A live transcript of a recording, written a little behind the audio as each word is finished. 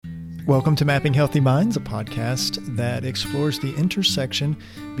Welcome to Mapping Healthy Minds, a podcast that explores the intersection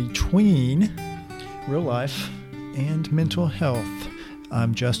between real life and mental health.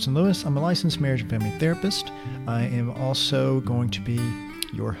 I'm Justin Lewis. I'm a licensed marriage and family therapist. I am also going to be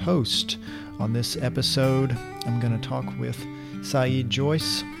your host. On this episode, I'm going to talk with Saeed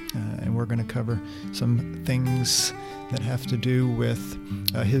Joyce, and we're going to cover some things that have to do with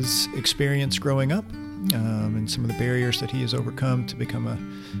his experience growing up and some of the barriers that he has overcome to become a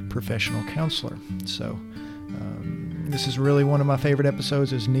professional counselor. So this is really one of my favorite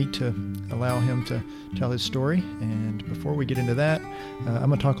episodes. It's neat to allow him to tell his story. And before we get into that, I'm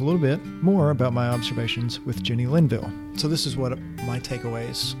going to talk a little bit more about my observations with Jenny Linville. So this is what my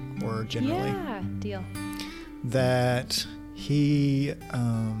takeaways were generally. Yeah, deal. That he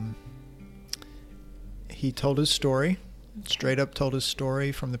told his story, straight up told his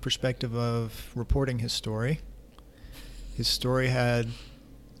story from the perspective of reporting his story. His story had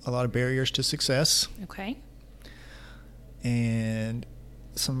a lot of barriers to success. Okay. And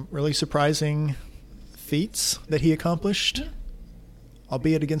some really surprising feats that he accomplished,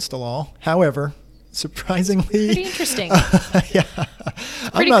 albeit against the law. However, surprisingly... Pretty interesting. Yeah.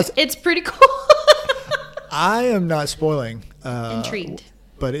 It's pretty cool. I am not spoiling. Intrigued.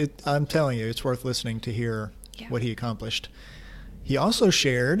 But I'm telling you, it's worth listening to hear what he accomplished. He also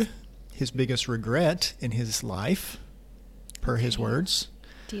shared his biggest regret in his life, per his words.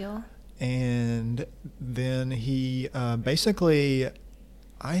 Deal. And then he basically,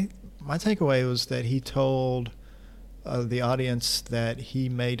 my takeaway was that he told the audience that he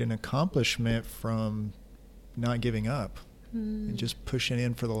made an accomplishment from not giving up and just pushing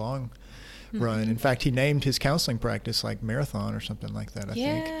in for the long run. In fact, he named his counseling practice like Marathon or something like that, I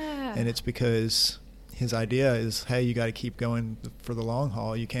think. And it's because his idea is, hey, you got to keep going for the long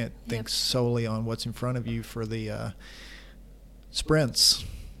haul. You can't think solely on what's in front of you for the sprints.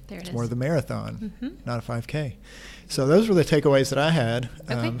 It's more the marathon, not a 5K. So those were the takeaways that I had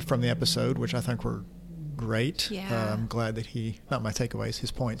from the episode, which I think were great. Yeah. I'm glad that not my takeaways,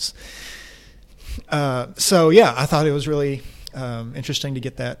 his points. I thought it was really interesting to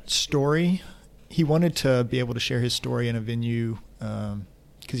get that story. He wanted to be able to share his story in a venue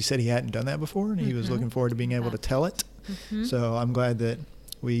because he said he hadn't done that before, and he was looking forward to being able to tell it. So I'm glad that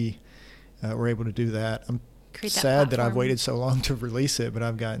we were able to do that. I'm sad that I've waited so long to release it, but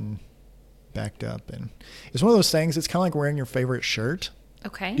I've gotten backed up. And it's one of those things, it's kind of like wearing your favorite shirt.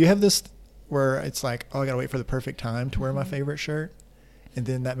 Okay. Do you have this where it's like, oh, I got to wait for the perfect time to wear my favorite shirt? And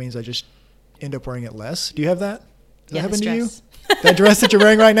then that means I just end up wearing it less. Do you have that? Does that happen to you? That dress that you're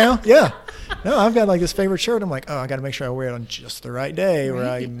wearing right now? Yeah. No, I've got like this favorite shirt. I'm like, oh, I got to make sure I wear it on just the right day where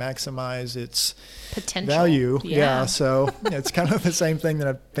I maximize its potential value. Yeah. So it's kind of the same thing that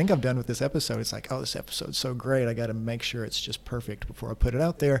I think I've done with this episode. It's like, oh, this episode's so great. I got to make sure it's just perfect before I put it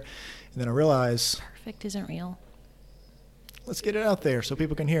out there. And then I realize perfect isn't real. Let's get it out there so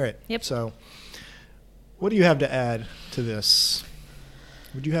people can hear it. Yep. So what do you have to add to this?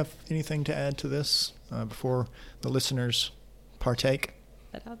 Would you have anything to add to this before the listeners partake?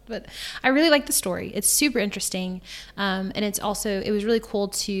 But I really like the story. It's super interesting. And it was really cool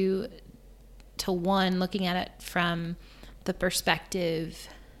to looking at it from the perspective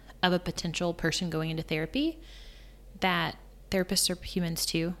of a potential person going into therapy, that therapists are humans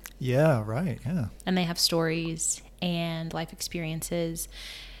too. Yeah, right. Yeah. And they have stories and life experiences.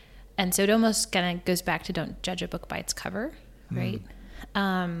 And so it almost kind of goes back to don't judge a book by its cover, right?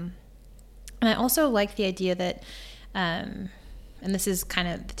 And I also like the idea that, and this is kind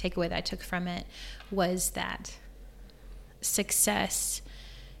of the takeaway that I took from it, was that success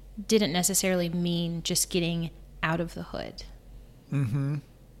didn't necessarily mean just getting out of the hood.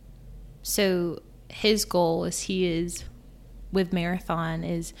 So his goal, as he is with Marathon,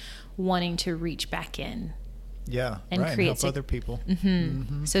 is wanting to reach back in. Yeah, and right, create and help other people.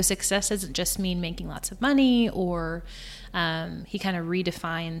 So success doesn't just mean making lots of money, or he kind of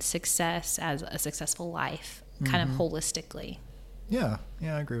redefines success as a successful life, kind of holistically. Yeah,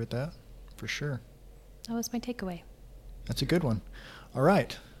 I agree with that, for sure. That was my takeaway. That's a good one. All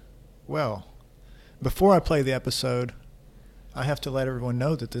right. Well, before I play the episode, I have to let everyone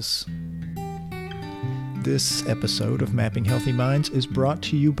know that this episode of Mapping Healthy Minds is brought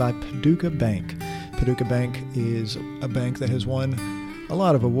to you by Paducah Bank. Paducah Bank is a bank that has won a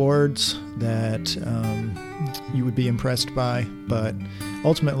lot of awards that you would be impressed by, but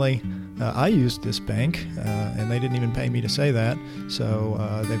ultimately I used this bank and they didn't even pay me to say that.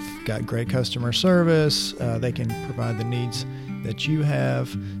 So they've got great customer service. They can provide the needs that you have.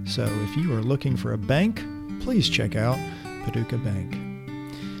 So if you are looking for a bank, please check out Paducah Bank.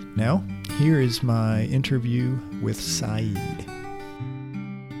 Now, here is my interview with Saeed.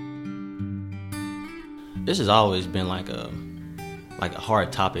 this has always been like a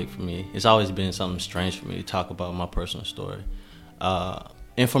hard topic for me. It's always been something strange for me to talk about my personal story,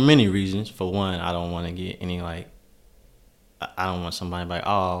 and for many reasons. For one, I don't want to get any I don't want somebody like,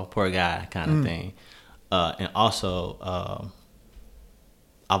 oh, poor guy kind of thing, and also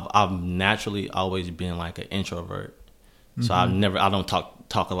I've naturally always been like an introvert, so I don't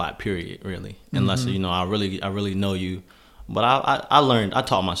talk a lot. Period, really, unless I really know you. But I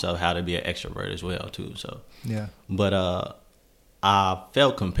taught myself how to be an extrovert as well too. So yeah, but I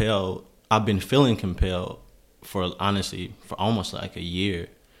felt compelled. I've been feeling compelled for almost like a year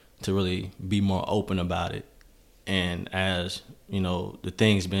to really be more open about it. And as the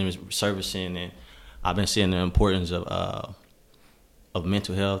things been surfacing, and I've been seeing the importance of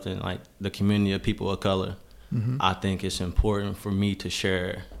mental health and like the community of people of color. I think it's important for me to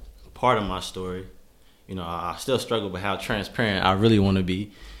share part of my story. I still struggle with how transparent I really want to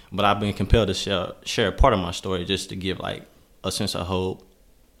be, but I've been compelled to share part of my story just to give like a sense of hope,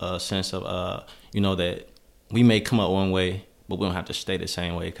 a sense of that we may come up one way, but we don't have to stay the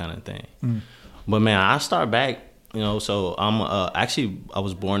same way, kind of thing. But man, I start back. So I'm actually I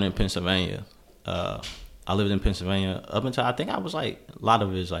was born in Pennsylvania. I lived in Pennsylvania up until I think I was like, a lot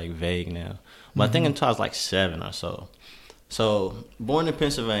of it is like vague now, but I think until I was like 7 or so. So born in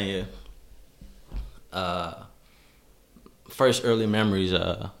Pennsylvania. First early memories.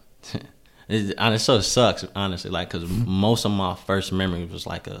 It so sucks, honestly, like because most of my first memories was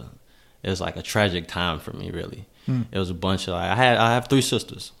like a tragic time for me. Really, it was a bunch of I have 3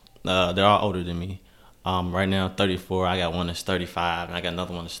 sisters. They're all older than me. Right now, 34. I got one that's 35, and I got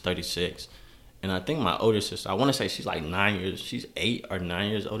another one that's 36. And I think my older sister, I want to say she's like 9 years. She's 8 or 9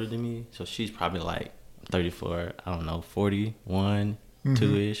 years older than me, so she's probably like 34. I don't know, 41,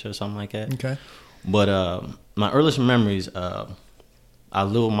 2-ish or something like that. Okay. But my earliest memories, I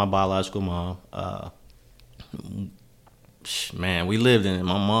lived with my biological mom. Man, we lived in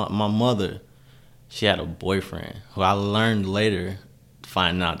my mother. She had a boyfriend who I learned later to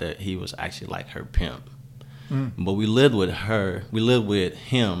find out that he was actually like her pimp. But we lived with her. We lived with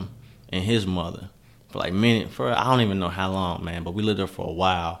him and his mother for I don't even know how long, man. But we lived there for a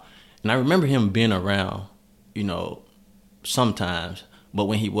while, and I remember him being around, sometimes. But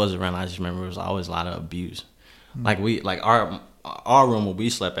when he was around, I just remember it was always a lot of abuse. Our room where we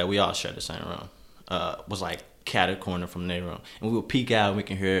slept at, we all shared the same room. Was like catty corner from their room, and we would peek out and we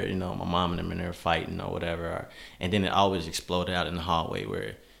can hear, my mom and them in there fighting or whatever. And then it always exploded out in the hallway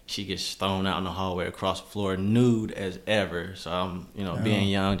where she gets thrown out in the hallway across the floor, nude as ever. So I'm, being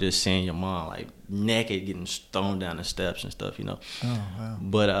young, just seeing your mom like naked, getting thrown down the steps and stuff, Oh, wow.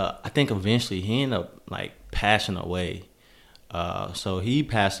 But I think eventually he ended up like passing away. So he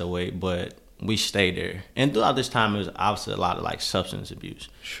passed away, but we stayed there. And throughout this time, it was obviously a lot of like substance abuse.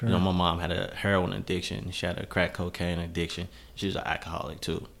 Sure. My mom had a heroin addiction. She had a crack cocaine addiction. She was an alcoholic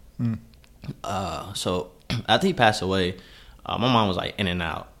too. So after he passed away, my mom was like in and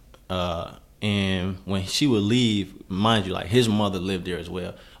out. And when she would leave, mind you, like his mother lived there as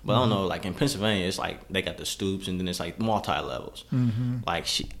well. But I don't know, like in Pennsylvania, it's like they got the stoops and then it's like multi-levels. Like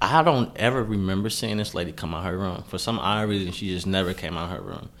I don't ever remember seeing this lady come out her room. For some odd reason, she just never came out her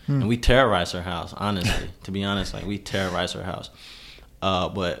room. And we terrorized her house, honestly. To be honest, like we terrorized her house.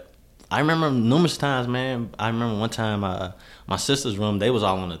 But I remember numerous times, man. I remember one time my sister's room, they was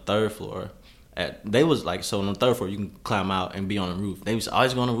all on the 3rd floor. They was like, so on the 3rd floor you can climb out and be on the roof. They was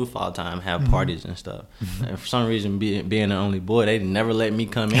always go on the roof all the time, have parties and stuff. And for some reason, being the only boy, they never let me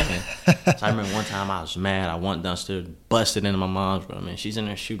come in. So I remember one time I was mad. I went downstairs, busted into my mom's room, and she's in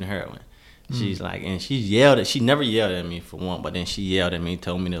there shooting heroin. She's like, and she never yelled at me for one, but then she yelled at me,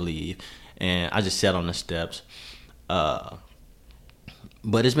 told me to leave, and I just sat on the steps. But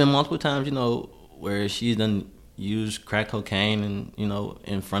it's been multiple times, where she's done use crack cocaine and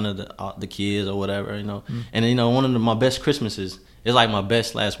in front of the kids or whatever, and one of my best Christmases, it's like my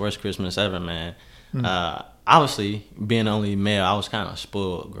best / worst Christmas ever, man. Obviously being the only male, I was kind of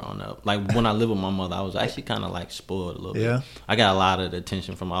spoiled growing up. Like when I lived with my mother, I was actually kind of like spoiled a little bit. I got a lot of the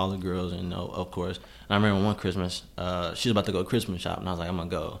attention from all the girls, of course. And I remember one Christmas, she was about to go Christmas shopping, and I was like, I'm gonna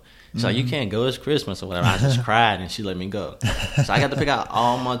go. So you can't go, it's Christmas or whatever. I just cried and she let me go. So I got to pick out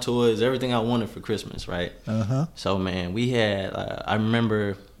all my toys, everything I wanted for Christmas, right? So man, we had, I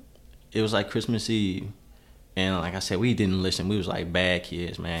remember it was like Christmas Eve. And like I said, we didn't listen. We was like bad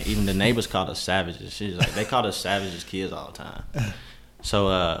kids, man. Even the neighbors called us savages. They called us savages kids all the time.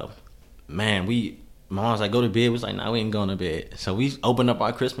 So, man, my mom was like, go to bed. We was like, nah, we ain't going to bed. So we opened up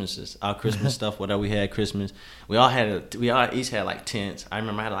our Christmas stuff, whatever we had Christmas. We all each had like tents. I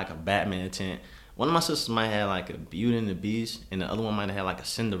remember I had like a Batman tent. One of my sisters might have like a Beauty and the Beast, and the other one might have had like a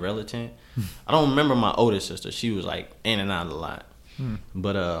Cinderella tint. I don't remember my oldest sister. She was like in and out a lot.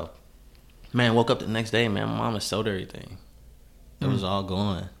 But man, woke up the next day, man, my mama sold everything. It was all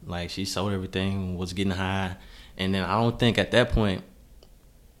gone. Like, she sold everything, was getting high. And then I don't think at that point,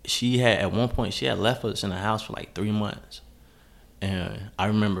 at one point, she had left us in the house for like 3 months. And I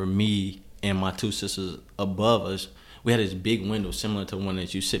remember me and my 2 sisters above us, we had this big window similar to one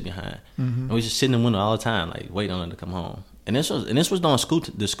that you sit behind. And we just sit in the window all the time, like waiting on her to come home. And this was during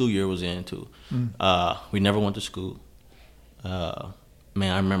the school year was in too. We never went to school. Man,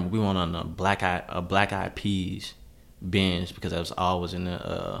 I remember we went on a Black Eyed Peas binge because that was always in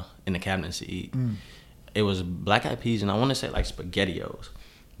the cabinets to eat. It was Black Eyed Peas, and I want to say like SpaghettiOs,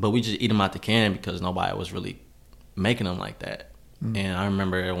 but we just eat them out the can because nobody was really making them like that. And I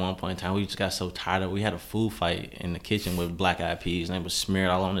remember at one point in time we just got so tired of it. We had a food fight in the kitchen with Black Eyed Peas, and it was smeared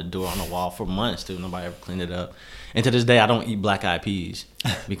all on the door, on the wall for months too. Nobody ever cleaned it up. And to this day, I don't eat Black Eyed Peas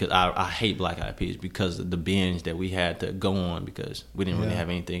because I hate Black Eyed Peas because of the binge that we had to go on because we didn't really have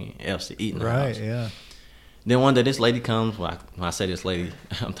anything else to eat in the house. Right, yeah. Then one day this lady comes. When I say this lady,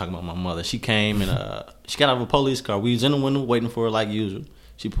 I'm talking about my mother. She came and she got out of a police car. We was in the window waiting for her like usual.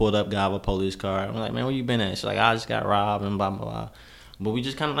 She pulled up, got out of a police car. I'm like, man, where you been at? She's like, I just got robbed and blah, blah, blah. But we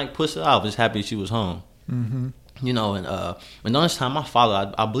just kind of like pushed it off. Just happy she was home. You know, and during this time, my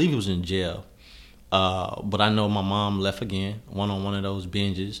father, I believe he was in jail. But I know my mom left again, on one of those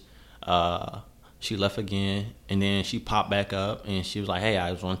binges. She left again, and then she popped back up, and she was like, hey,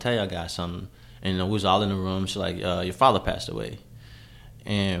 I just want to tell y'all guys something. And we was all in the room. She's like, your father passed away.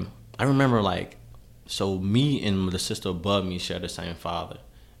 And I remember, like, so me and the sister above me share the same father.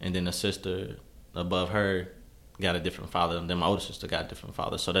 And then the sister above her got a different father. And then my older sister got a different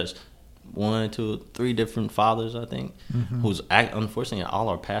father. So there's 1, 2, 3 different fathers, I think, who's unfortunately all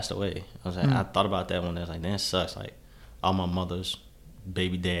are passed away. I was like, I thought about that one day. I was like, that sucks. Like, all my mother's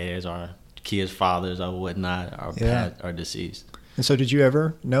baby dads, our kids' fathers, or whatnot, are deceased. And so, did you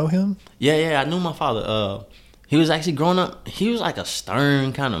ever know him? Yeah, I knew my father. He was actually growing up. He was like a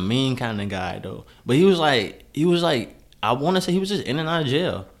stern, kind of mean kind of guy, though. But he was like, I want to say he was just in and out of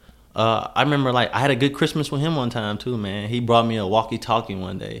jail. I remember, like, I had a good Christmas with him one time too, man. He brought me a walkie-talkie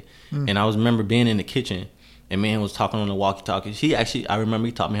one day, and I remember being in the kitchen, and man was talking on the walkie-talkie. I remember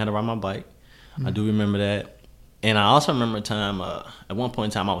he taught me how to ride my bike. I do remember that, and I also remember a time. At one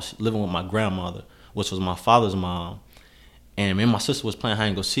point in time, I was living with my grandmother, which was my father's mom. And me and my sister was playing hide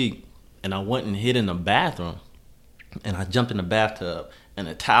and go seek, and I went and hid in the bathroom, and I jumped in the bathtub, and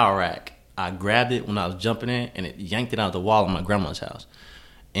the towel rack, I grabbed it when I was jumping in, and it yanked it out of the wall of my grandma's house.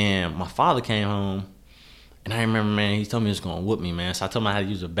 And my father came home, and I remember, man, he told me he was going to whoop me, man. So I told him how to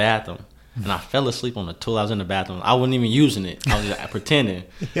use the bathroom, and I fell asleep on the toilet. I was in the bathroom. I wasn't even using it. I was just pretending.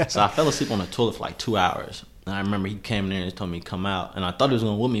 So I fell asleep on the toilet for like 2 hours. And I remember he came in there and told me to come out, and I thought he was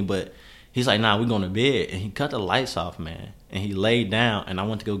going to whoop me, but he's like, nah, we're going to bed. And he cut the lights off, man. And he laid down, and I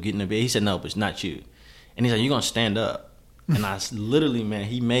went to go get in the bed. He said, no, but it's not you. And he's like, you're going to stand up. And I literally, man,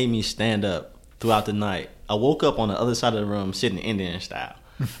 he made me stand up throughout the night. I woke up on the other side of the room sitting Indian style.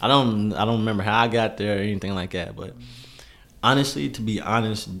 I don't remember how I got there or anything like that. But honestly, to be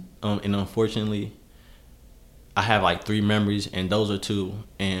honest, and unfortunately, I have like 3 memories, and those are 2.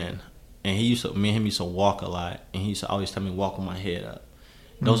 And me and him used to walk a lot. And he used to always tell me, walk with my head up.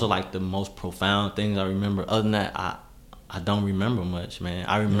 Those are like the most profound things I remember. Other than that, I don't remember much, man.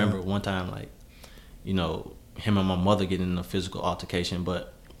 I remember one time, like, you know, him and my mother getting in a physical altercation,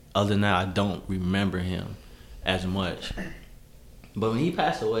 but other than that, I don't remember him as much. But when he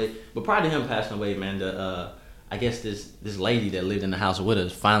passed away, but prior to him passing away, man, I guess this lady that lived in the house with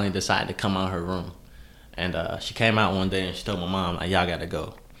us finally decided to come out of her room. And she came out one day and she told my mom, like, y'all gotta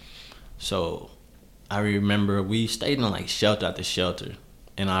go. So I remember we stayed in like shelter after shelter.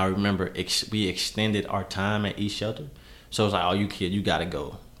 And I remember we extended our time at each shelter. So it was like, oh, you kid, you gotta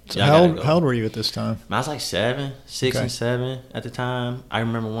go. So how old were you at this time? I was like 6 and 7 at the time. I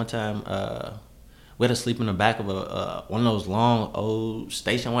remember one time we had to sleep in the back of one of those long old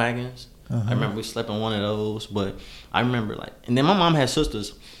station wagons. I remember we slept in one of those. But I remember, like, and then my mom had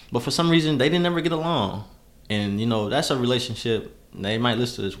sisters, but for some reason they didn't ever get along. And you know, that's a relationship. They might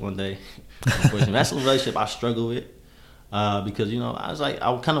listen to this one day. Unfortunately, that's a relationship I struggle with because, you know,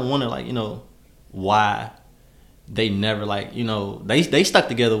 I kind of wonder, like, you know, why they never, like, you know, they stuck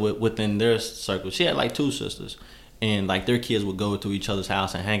together within their circle. She had like 2 sisters, and like their kids would go to each other's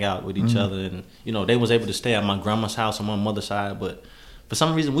house and hang out with each other, and you know, they was able to stay at my grandma's house on my mother's side, but for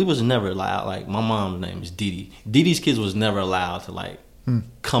some reason we was never allowed. Like, my mom's name is Dee Dee. Dee Dee's kids was never allowed to like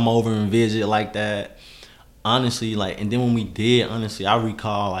come over and visit like that. Honestly, like, and then when we did, honestly, I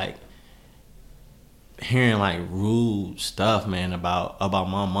recall, like, hearing like rude stuff, man, about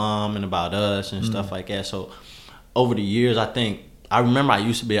my mom and about us and stuff like that. So over the years, I remember I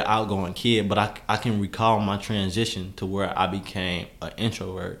used to be an outgoing kid, but I can recall my transition to where I became an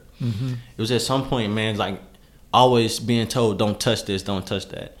introvert. It was at some point, man, like always being told, don't touch this, don't touch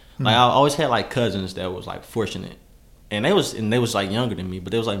that. Like I always had like cousins that was like fortunate. And they was like younger than me,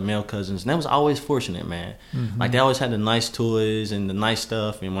 but they was like male cousins, and they was always fortunate, man. Like they always had the nice toys and the nice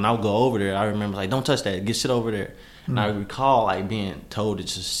stuff. And when I would go over there, I remember like, don't touch that, sit over there. And I recall like being told to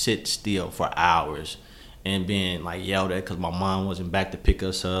just sit still for hours, and being like yelled at because my mom wasn't back to pick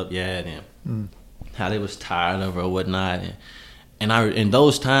us up yet, and how they was tired of her or whatnot. And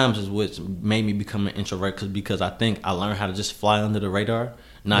those times is what made me become an introvert, because I think I learned how to just fly under the radar.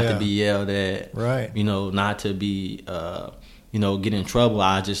 Not to be yelled at, right? You know, not to be, get in trouble.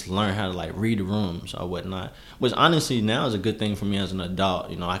 I just learned how to like read the rooms or whatnot. Which honestly now is a good thing for me as an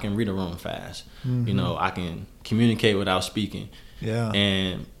adult. You know, I can read a room fast. You know, I can communicate without speaking. Yeah.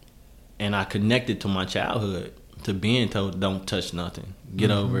 And I connected to my childhood, to being told don't touch nothing,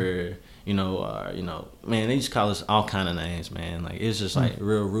 get over. Man, they just call us all kind of names, man. Like it's just like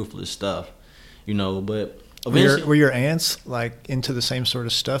real ruthless stuff. But. Were your aunts like into the same sort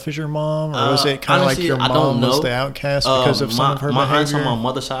of stuff as your mom, or was it kind of like your mom was the outcast because of some of her behavior? My aunts on my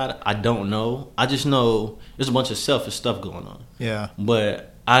mother's side, I don't know. I just know there's a bunch of selfish stuff going on. Yeah.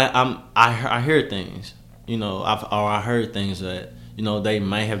 But I hear things, I heard things that they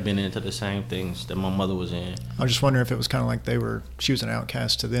may have been into the same things that my mother was in. I was just wondering if it was kind of like she was an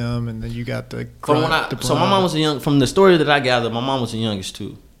outcast to them, and then you got the. So my mom was from the story that I gathered, my mom was the youngest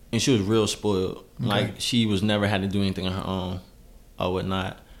too. And she was real spoiled. Okay. Like, she was never had to do anything on her own or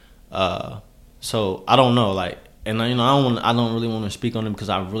whatnot. So, I don't know. Like, and, I don't really want to speak on it because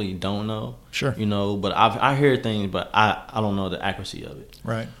I really don't know. Sure. But I hear things, but I don't know the accuracy of it.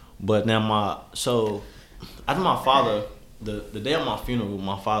 Right. But now after my father, the day of my funeral, when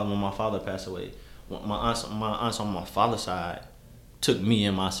my father passed away, my aunts on my father's side took me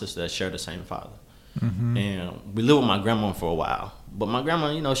and my sister that shared the same father. And we lived with my grandma for a while. But my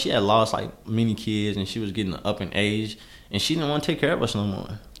grandma, she had lost like many kids, and she was getting up in age, and she didn't want to take care of us no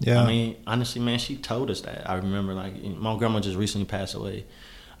more. Yeah. I mean, honestly, man, she told us that. I remember, like, my grandma just recently passed away.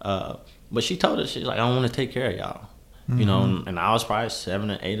 But she told us, she's like, I don't want to take care of y'all. And I was probably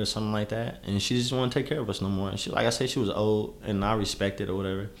 7 or 8 or something like that. And she just didn't want to take care of us no more. And she, like I said, she was old, and I respect it or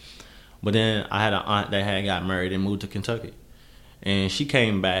whatever. But then I had an aunt that had got married and moved to Kentucky. And she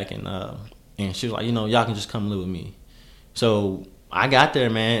came back, and she was like, y'all can just come live with me. So I got there,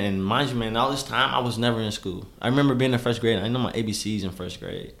 man, and mind you, man, all this time I was never in school. I remember being in first grade. I know my ABCs in first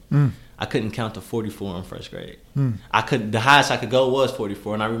grade. I couldn't count to 44 in first grade. The highest I could go was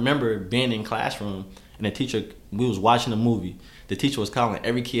 44, and I remember being in classroom, and the teacher, we was watching a movie. The teacher was calling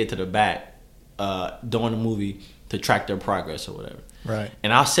every kid to the back during the movie to track their progress or whatever. Right.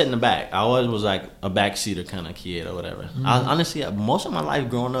 And I was sitting in the back. I always was like a backseater kind of kid or whatever. Honestly, most of my life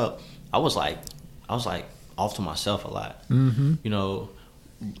growing up, I was like off to myself a lot.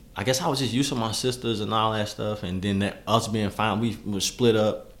 I guess I was just used to my sisters and all that stuff, and then us being fine, we was split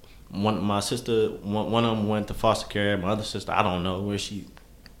up. One of them went to foster care. My other sister, I don't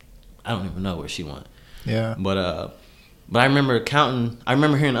even know where she went. Yeah. But I remember counting. I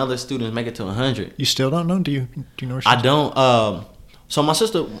remember hearing other students make it to 100. You still don't know? Do you know where she? I don't. So my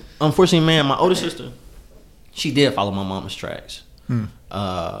sister, unfortunately, man, my older sister, she did follow my mama's tracks.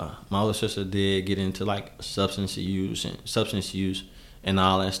 My older sister did get into like substance use and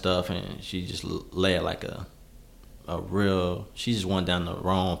all that stuff, and she just led like she just went down the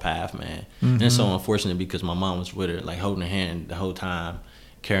wrong path, man. And it's so unfortunate because my mom was with her, like holding her hand the whole time,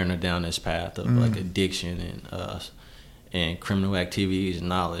 carrying her down this path of like addiction and criminal activities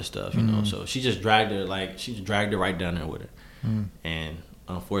and all that stuff, So she just dragged her right down there with her, and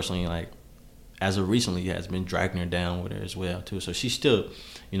unfortunately, like, as of recently, has been dragging her down with her as well too. So she's still,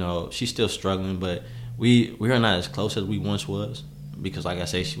 she's still struggling. But we are not as close as we once was because, like I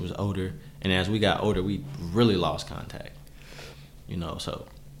say, she was older, and as we got older, we really lost contact. So.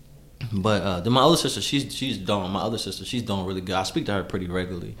 But then my other sister, she's doing really good. I speak to her pretty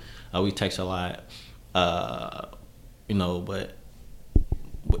regularly. We text a lot. But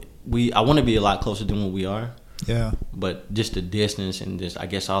I want to be a lot closer than what we are. Yeah. But just the distance and just, I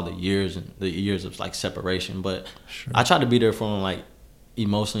guess, all the years of like separation. But sure. I try to be there for them, like,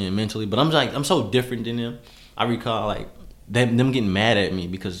 emotionally and mentally. But I'm so different than them. I recall like them getting mad at me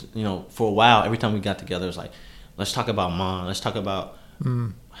because for a while, every time we got together, it was like, let's talk about mom. Let's talk about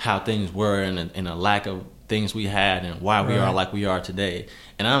how things were and a lack of things we had and why we are like we are today.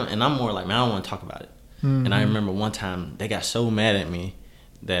 And I'm more like, man, I don't want to talk about it. And I remember one time they got so mad at me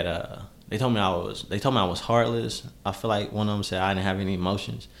that They told me I was heartless. I feel like one of them said I didn't have any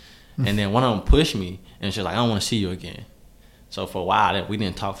emotions, and then one of them pushed me and she's like, I don't want to see you again. So for a while, we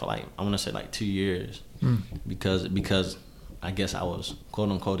didn't talk for like, I want to say like 2 years, because I guess I was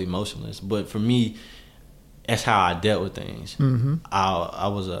quote unquote emotionless. But for me, that's how I dealt with things. I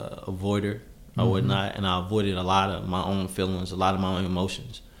was a avoider or whatnot, and I avoided a lot of my own feelings, a lot of my own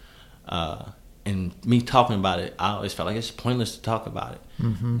emotions. And me talking about it, I always felt like it's pointless to talk about it.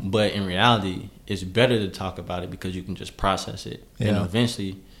 But in reality, it's better to talk about it because you can just process it, and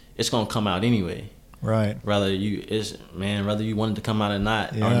eventually, it's gonna come out anyway. Right. Whether you want it to come out or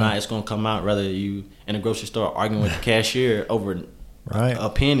not, it's gonna come out. Whether you in a grocery store arguing with the cashier over a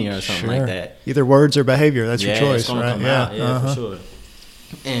penny or something like that. Either words or behavior. That's your choice, it's gonna right? come out. For sure.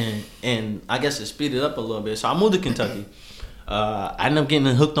 And I guess it speeded up a little bit. So I moved to Kentucky. I ended up getting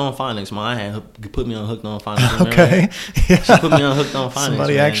hooked on phonics. My aunt had put me on hooked on phonics. Okay. Yeah. She put me on hooked on phonics.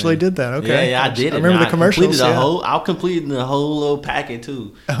 Somebody actually did that. Okay. Yeah, I did. I remember the commercials. I completed the whole little packet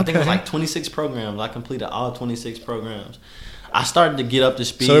too. Okay. I think it was like 26 programs. I completed all 26 programs. I started to get up to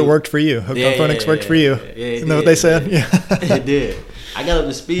speed. So it worked for you. Hooked on phonics worked for you. You know what they said? Yeah. It did. I got up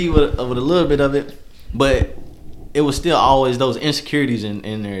to speed with a little bit of it, but it was still always those insecurities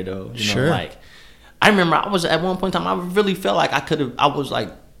in there though. You know, like I remember I was at one point in time, I really felt like I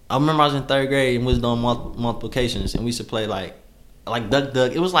remember I was in 3rd grade and was doing multiplications, and we used to play like Duck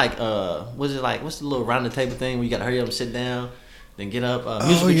Duck. It was like what's the little round the table thing where you got to hurry up and sit down, then get up.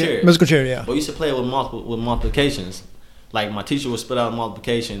 Musical chair, yeah. But we used to play it with multiplications. Like my teacher would spit out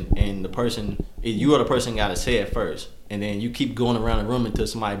multiplication, and you are the person got to say it first, and then you keep going around the room until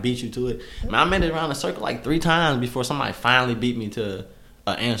somebody beats you to it. Man, I made it around the circle like 3 times before somebody finally beat me to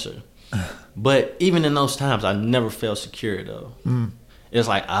an answer. But even in those times, I never felt secure though. It's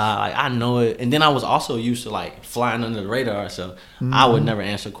like I know it, and then I was also used to like flying under the radar, so I would never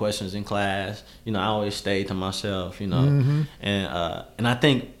answer questions in class. You know, I always stayed to myself. You know, and I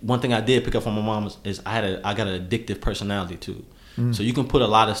think one thing I did pick up from my mom is I got an addictive personality too. So you can put a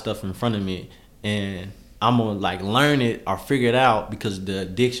lot of stuff in front of me, and I'm gonna like learn it or figure it out because of the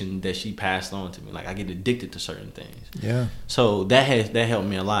addiction that she passed on to me. Like I get addicted to certain things. Yeah. So that helped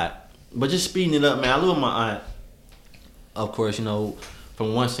me a lot. But just speeding it up, man. I live with my aunt, of course, you know,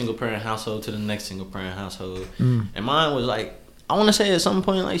 from one single parent household to the next single parent household. And mine was like, I want to say at some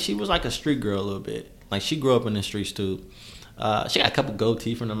point, like she was like a street girl a little bit. Like she grew up in the streets too. She got a couple gold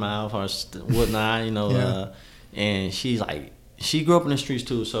teeth in her mouth or whatnot, you know. And she grew up in the streets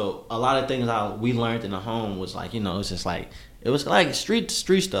too. So a lot of things we learned in the home was like, you know, it's just like, it was like street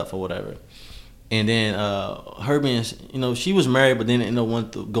stuff or whatever. And then her being, you know, she was married, but then ended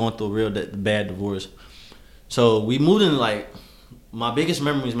up going through a real bad divorce. So we moved in, like, my biggest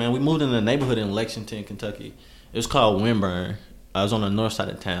memories, man, we moved in a neighborhood in Lexington, Kentucky. It was called Winburn. I was on the north side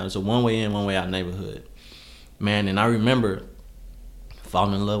of town. It's a one-way in, one-way out neighborhood. Man, and I remember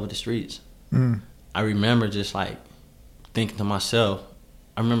falling in love with the streets. I remember just, like, thinking to myself,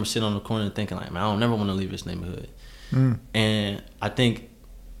 I remember sitting on the corner and thinking, like, man, I don't never want to leave this neighborhood. And I think,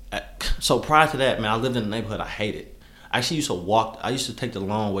 so prior to that, man, I lived in a neighborhood I hated. I actually used to walk. I used to take the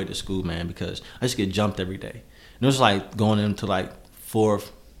long way to school, man, because I used to get jumped every day. And it was like going into like 3rd,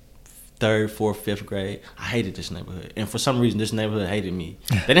 4th, 5th grade. I hated this neighborhood, and for some reason, this neighborhood hated me.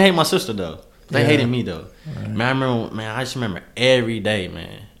 They didn't hate my sister though. They hated me though. Right. Man, I just remember every day,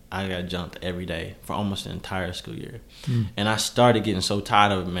 man. I got jumped every day for almost the entire school year, and I started getting so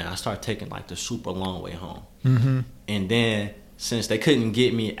tired of it, man. I started taking like the super long way home, and then. Since they couldn't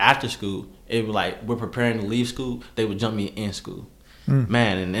get me after school, it was like we're preparing to leave school. They would jump me in school,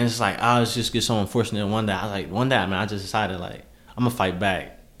 man. And it's like I was just get so unfortunate. One day, man, I just decided like I'm gonna fight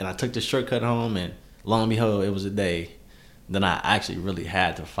back, and I took the shortcut home. And lo and behold, it was a day that I actually really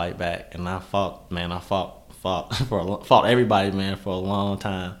had to fight back, and I fought, man. I fought everybody, man, for a long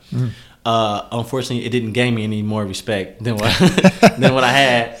time. Unfortunately, it didn't gain me any more respect than what I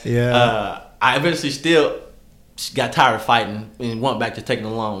had. I eventually still got tired of fighting and went back to taking the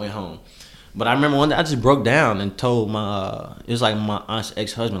long way home. But I remember one day I just broke down and told it was like my aunt's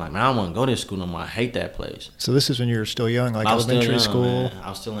ex-husband, like, man, I don't want to go to this school no more. I hate that place. So this is when you were still young, like elementary school? Man. I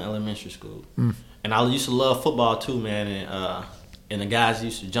was still in elementary school. And I used to love football too, man. And the guys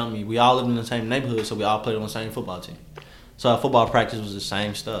used to jump me. We all lived in the same neighborhood, so we all played on the same football team. So our football practice was the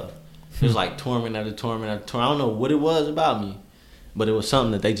same stuff. It was like tournament after tournament after tournament. I don't know what it was about me, but it was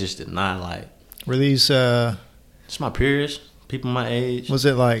something that they just did not like. Were these... It's my peers, people my age. Was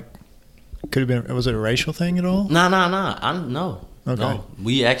it like, was it a racial thing at all? No. No. Okay. No.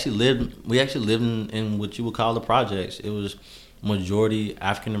 We actually lived in what you would call the projects. It was majority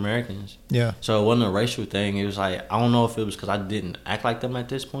African Americans. Yeah. So it wasn't a racial thing. It was like, I don't know if it was because I didn't act like them at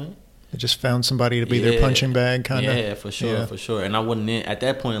this point. They just found somebody to be their punching bag, kind of. Yeah, for sure. And I wasn't at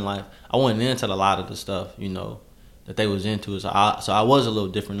that point in life. I wasn't into a lot of the stuff, that they was into. So I was a little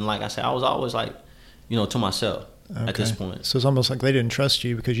different. And like I said, I was always like, to myself at this point. So it's almost like they didn't trust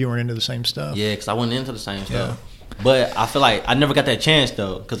you because you weren't into the same stuff. Yeah, because I wasn't into the same stuff. But I feel like I never got that chance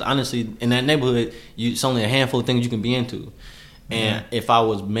though, because honestly, in that neighborhood, it's only a handful of things you can be into. And if I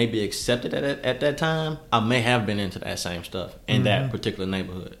was maybe accepted at that time, I may have been into that same stuff in that particular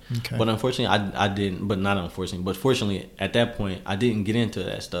neighborhood. Okay. But unfortunately, I didn't. But not unfortunately, but fortunately, at that point, I didn't get into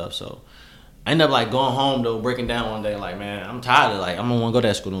that stuff. So I ended up like going home though, breaking down one day, like, man, I'm tired of I don't want to go to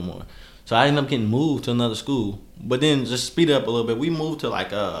that school no more. So I ended up getting moved to another school. But then just speed up a little bit. We moved to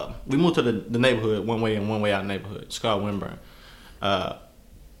the neighborhood, one way in, one way out neighborhood. It's called Winburn.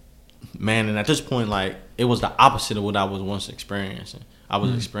 Man, and at this point, it was the opposite of what I was once experiencing. I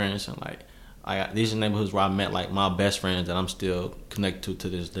was experiencing these are neighborhoods where I met my best friends that I'm still connected to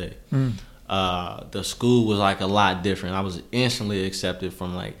this day. The school was a lot different. I was instantly accepted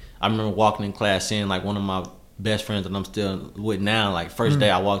from I remember walking in class, seeing one of my best friends that I'm still with now. First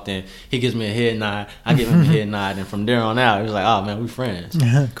day I walked in, he gives me a head nod, I give him a head nod, and from there on out, it was oh man, we friends.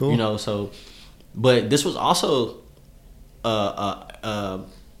 Cool. So, but this was also a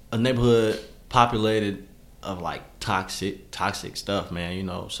neighborhood populated of toxic stuff, man.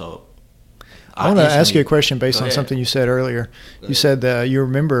 So I want to ask you a question based on something you said earlier. You said that you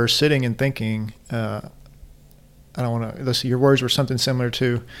remember sitting and thinking, I don't want to listen, your words were something similar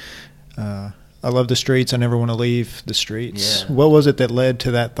to, I love the streets, I never want to leave the streets. Yeah. What was it that led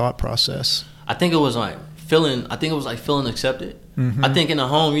to that thought process? I think it was feeling accepted. Mm-hmm. I think in the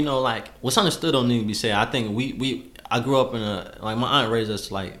home, what's understood don't need to be said. I think I grew up in my aunt raised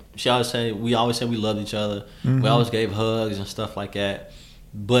us we always said we loved each other. Mm-hmm. We always gave hugs and stuff like that.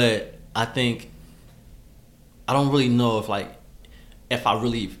 But I think I don't really know if I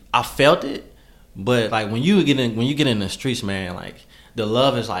felt it. But when you get in the streets, man, the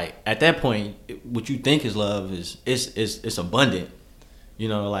love is at that point, what you think is love is it's abundant.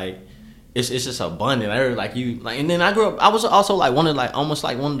 It's just abundant. And then I grew up. I was also almost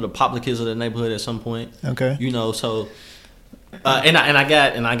one of the popular kids of the neighborhood at some point. Okay. So, and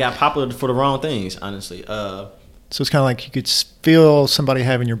I got popular for the wrong things, honestly. So it's kind of you could feel somebody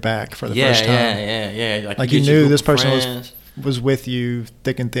having your back for the first time. Yeah. You knew this person was with you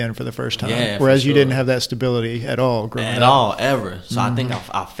thick and thin for the first time. Yeah, whereas you didn't have that stability at all growing up. At all, ever. So I think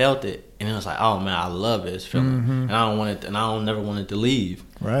I felt it, and it was oh man, I love this feeling, and I don't want it, and I don't never want it to leave.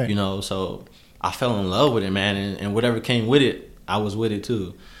 Right. So I fell in love with it, man, and whatever came with it, I was with it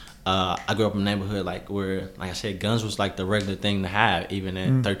too. I grew up in a neighborhood where, I said, guns was the regular thing to have, even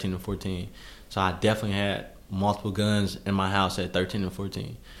at 13 and 14. So I definitely had multiple guns in my house at 13 and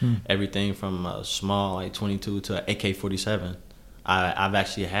 14. Everything from a small 22 to an AK-47. I've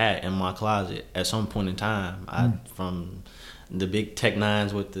actually had in my closet at some point in time. From the big Tech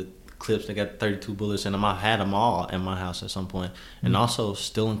 9s with the clips that got 32 bullets in them, I had them all in my house at some point. And also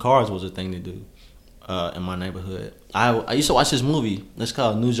stealing cars was a thing to do in my neighborhood. I used to watch this movie. It's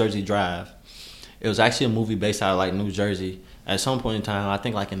called New Jersey Drive. It was actually a movie based out of New Jersey. At some point in time, I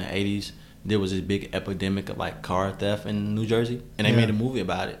think in the 80s, there was this big epidemic of car theft in New Jersey, and they made a movie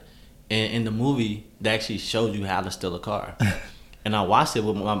about it. And in the movie, they actually showed you how to steal a car. And I watched it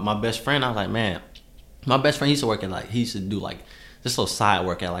with my best friend. I was like, man, my best friend used to work at he used to do this little side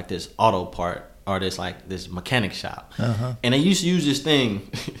work at this auto part or this mechanic shop. Uh-huh. And they used to use this thing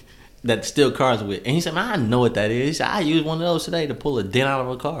that steal cars with. And he said, man, I know what that is. He said, I used one of those today to pull a dent out of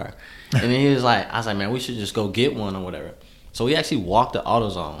a car. And then he was I was like, man, we should just go get one or whatever. So we actually walked to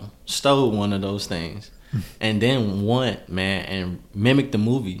AutoZone, stole one of those things, and then went, man, and mimicked the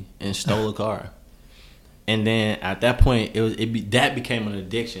movie and stole a car. And then at that point, that became an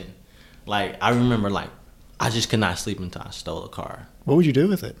addiction. I remember, I just could not sleep until I stole a car. What would you do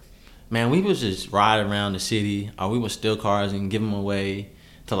with it? Man, we would just ride around the city, or we would steal cars and give them away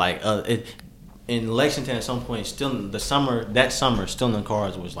to in Lexington at some point. That summer, stealing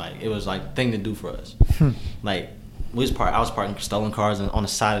cars was it was thing to do for us. I was parking stolen cars on the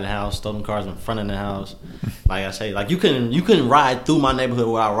side of the house, stolen cars in front of the house. Like I say, you couldn't ride through my neighborhood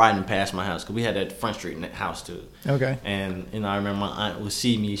without riding past my house, because we had that front street house too. Okay. And I remember my aunt would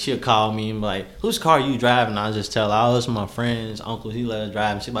see me, she'd call me and be like, "Whose car are you driving?" And I just tell her, "Oh, it's my friend's uncle. He let us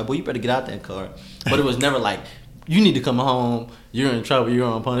drive." And she'd be like, "Boy, you better get out that car." But it was never you need to come home. You're in trouble. You're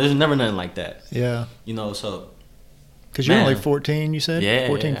on punishment. There's never nothing like that. Yeah. So. Because you're only 14, you said? Yeah.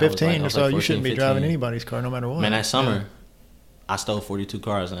 14, 15. So 14, you shouldn't be 15. driving anybody's car no matter what. Man, that summer, I stole 42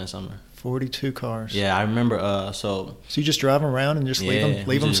 cars in that summer. 42 cars. Yeah, I remember. So you just drive them around and just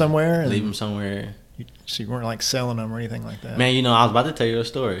leave them somewhere? Leave them somewhere. So you weren't like selling them or anything like that? Man, I was about to tell you a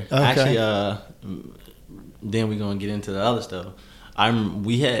story. Okay. Actually, then we're gonna get into the other stuff.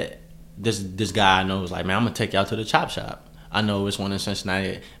 We had this guy I know was like, man, I'm gonna take y'all to the chop shop. I know it's one in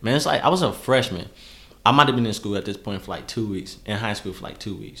Cincinnati. Man, it's like I was a freshman. I might have been in school at this point for like 2 weeks, in high school for like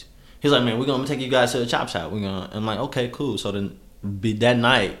 2 weeks. He's like, man, we're gonna take you guys to the chop shop. I'm like, okay, cool. So then that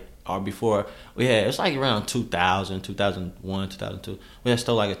night or before, it's like around 2000, 2001, 2002. We had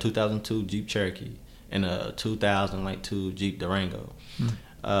stole like a 2002 Jeep Cherokee and a 2002 Jeep Durango.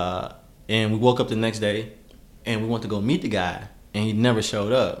 And we woke up the next day and we went to go meet the guy and he never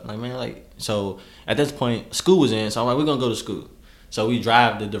showed up. Like, man, so at this point, school was in, so I'm like, we're gonna go to school. So we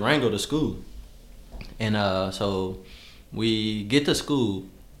drive the Durango to school. And so we get to school,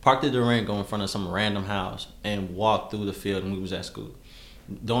 park the Durango in front of some random house, and walk through the field, and we was at school.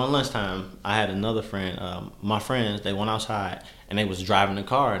 During lunchtime, I had another friend. My friends, they went outside, and they was driving the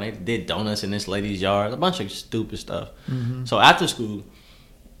car, and they did donuts in this lady's yard, a bunch of stupid stuff. Mm-hmm. So after school,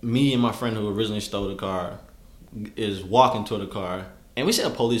 me and my friend who originally stole the car is walking toward the car. And we see a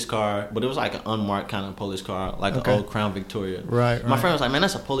police car, but it was like an unmarked kind of police car, like an old Crown Victoria. Right. My friend was like, man,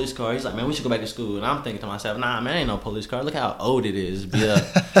 that's a police car. He's like, man, we should go back to school. And I'm thinking to myself, nah, man, ain't no police car. Look how old it is.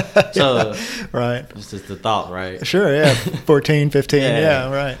 So, right. It's just the thought, right? Sure, yeah. 14, 15, yeah,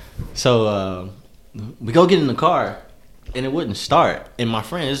 right. So we go get in the car, and it wouldn't start. And my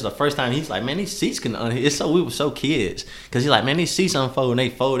friend, this is the first time he's like, man, these seats can we were so kids. Because he's like, man, these seats unfold and they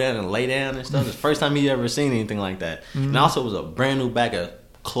fold down and lay down and stuff. It's the first time he ever seen anything like that. Mm-hmm. And also it was a brand new bag of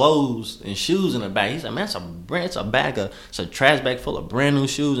clothes and shoes in the bag. He's like, man, it's a trash bag full of brand new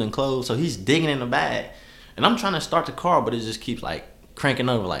shoes and clothes. So he's digging in the bag. And I'm trying to start the car, but it just keeps like cranking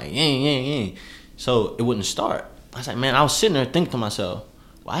over like, yang. So it wouldn't start. I was like, man, I was sitting there thinking to myself,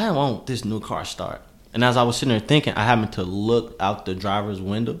 why won't this new car start? And as I was sitting there thinking, I happened to look out the driver's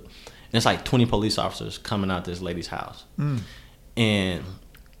window, and it's like 20 police officers coming out this lady's house. And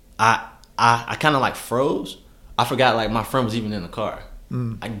I kind of like froze. I forgot like my friend was even in the car.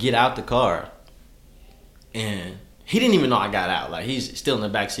 I get out the car, and he didn't even know I got out. Like, he's still in the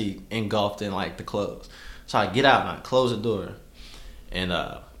back seat, engulfed in like the clothes. So I get out and I close the door, and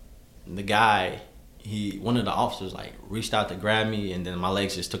the guy, one of the officers like reached out to grab me, and then my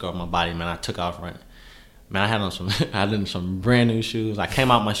legs just took off my body. Man, I took off running. Man, I had some brand new shoes. I came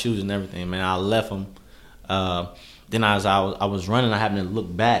out my shoes and everything. Man, I left them. Then as I was running, I happened to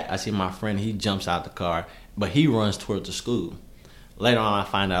look back. I see my friend. He jumps out the car, but he runs towards the school. Later on, I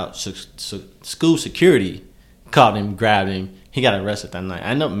find out school security caught him, grabbed him. He got arrested that night. I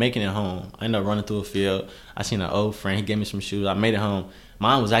ended up making it home. I ended up running through a field. I seen an old friend. He gave me some shoes. I made it home.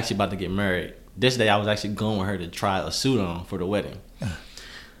 Mine was actually about to get married. This day, I was actually going with her to try a suit on for the wedding.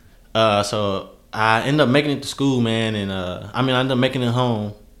 So I ended up making it to school, man, and I ended up making it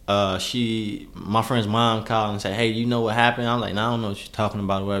home. My friend's mom called and said, "Hey, you know what happened?" I'm like, "No, I don't know what she's talking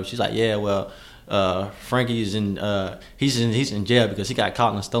about or whatever." She's like, "Yeah, well, Frankie's he's in jail because he got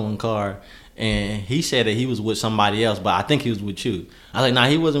caught in a stolen car, and he said that he was with somebody else, but I think he was with you." I was like, "Nah,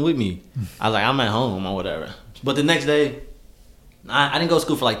 he wasn't with me." I was like, "I'm at home or whatever." But the next day, I didn't go to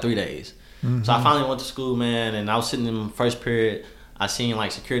school for like 3 days. Mm-hmm. So I finally went to school, man, and I was sitting in first period. I seen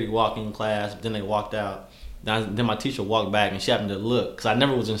like security walk in class, then they walked out. Then my teacher walked back, and she happened to look because I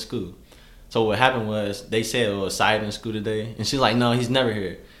never was in school. So what happened was they said it was Syed in school today, and she's like, "No, he's never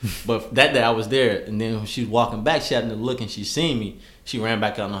here." But that day I was there, and then when she was walking back, she happened to look and she seen me. She ran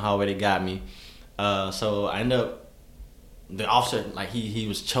back out in the hallway. They got me. So I ended up, the officer, like he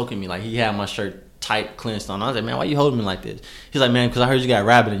was choking me, like he had my shirt tight, clenched on. I was like, "Man, why you holding me like this?" He's like, "Man, because I heard you got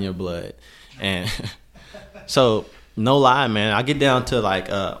rabbit in your blood." And so no lie, man, I get down to like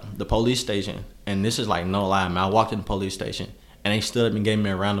the police station, and this is like no lie, man. I walked in the police station, and they stood up and gave me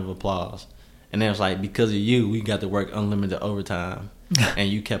a round of applause. And they was like, "Because of you, we got to work unlimited overtime, and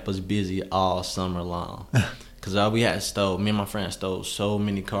you kept us busy all summer long." Because me and my friend stole so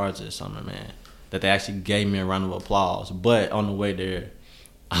many cars this summer, man, that they actually gave me a round of applause. But on the way there,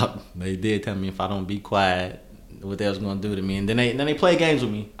 they did tell me if I don't be quiet, what they was gonna do to me. And then they played games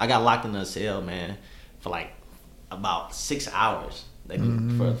with me. I got locked in a cell, man, for like about 6 hours. They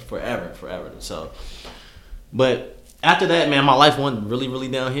did for forever. So, but after that, man, my life went really, really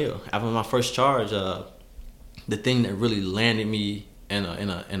downhill. After my first charge, the thing that really landed me in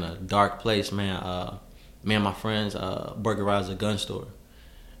a dark place, man. Me and my friends burglarized a gun store,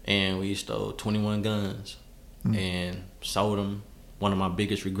 and we stole 21 guns and sold them. One of my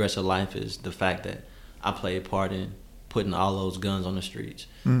biggest regrets of life is the fact that I played a part in putting all those guns on the streets.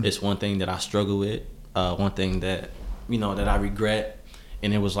 It's one thing that I struggle with. One thing that that I regret.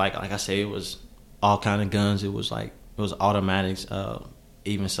 And it was like I say, it was all kind of guns. It was automatics,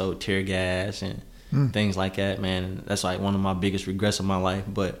 even so tear gas, and things like that, man. And that's like one of my biggest regrets of my life.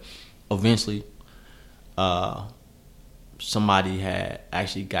 But eventually, somebody had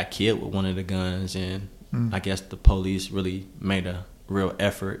actually got killed with one of the guns, and I guess the police really made a real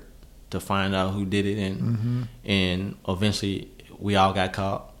effort to find out who did it, and eventually we all got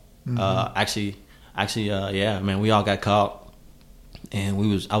caught. Actually, yeah, man, we all got caught, and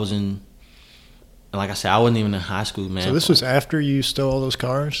I was in, like I said, I wasn't even in high school, man. So this was after you stole those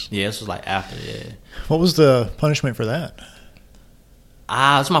cars? Yeah, this was like after, yeah. What was the punishment for that?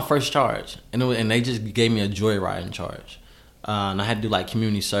 It's my first charge, and they just gave me a joyriding charge, and I had to do like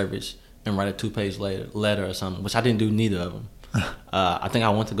community service and write a 2-page letter or something, which I didn't do neither of them. I think I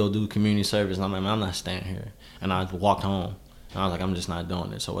went to go do community service, and I'm like, man, I'm not staying here, and I walked home, and I was like, I'm just not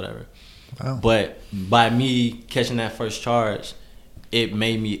doing this or whatever. Wow. But by me catching that first charge, it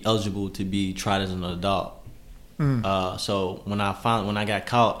made me eligible to be tried as an adult. So when I got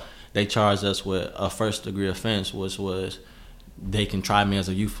caught, they charged us with a first degree offense, which was they can try me as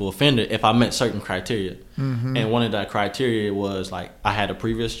a youthful offender if I met certain criteria. And one of that criteria was like I had a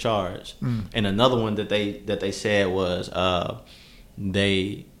previous charge, and another one that they said was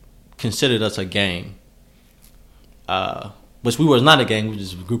they considered us a gang, which we was not a gang, we were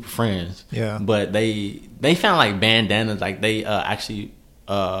just a group of friends. Yeah. But they found like bandanas, like they actually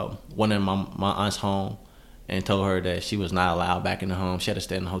went in my aunt's home and told her that she was not allowed back in the home. She had to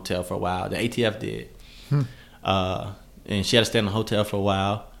stay in the hotel for a while. The ATF did. And she had to stay in the hotel for a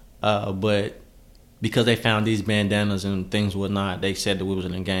while. But because they found these bandanas and things whatnot, they said that we was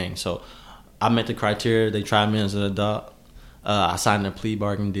in a gang. So I met the criteria. They tried me as an adult. I signed a plea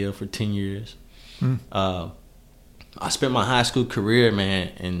bargain deal for 10 years. I spent my high school career, man,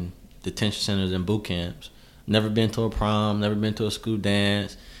 in detention centers and boot camps. Never been to a prom, never been to a school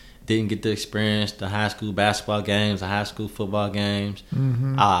dance. Didn't get to experience the high school basketball games, the high school football games.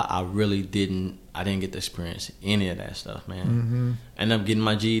 I really didn't. I didn't get to experience any of that stuff, man. Ended up getting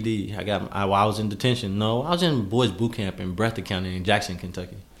my GED. While I was in detention. No, I was in boys boot camp in Breathitt County in Jackson,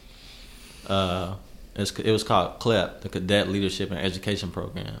 Kentucky. It was called CLEP, the Cadet Leadership and Education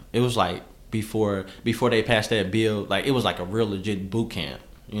Program. It was like before they passed that bill. Like it was like a real legit boot camp.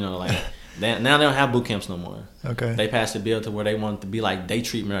 You know, like now they don't have boot camps no more. Okay. They passed a bill to where they want it to be like day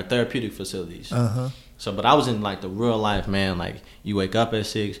treatment or therapeutic facilities. So, but I was in like the real life, man. Like you wake up at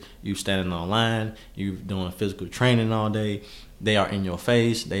 6, you standing online, you doing physical training all day. They are in your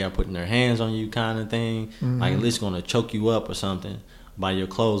face. They are putting their hands on you, kind of thing. Like at least going to choke you up or something by your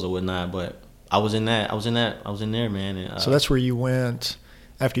clothes or whatnot. But I was in there, man. And, so that's where you went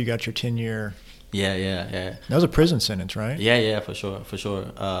after you got your 10-year. Yeah. That was a prison sentence, right? Yeah, for sure.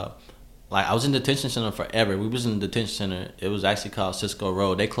 Like I was in detention center forever. We was in the detention center. It was actually called Cisco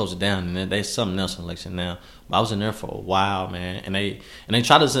Road. They closed it down, and there's something else in Lexington now. But I was in there for a while, man. And they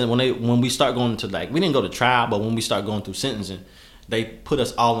tried us when we start going to like we didn't go to trial, but when we start going through sentencing, they put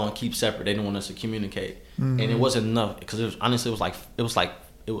us all on keep separate. They didn't want us to communicate, and it wasn't enough because it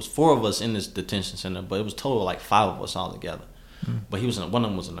was 4 of us in this detention center, but it was total like 5 of us all together. But one of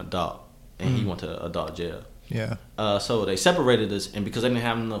them was an adult, and he went to adult jail. Yeah. So they separated us, and because they didn't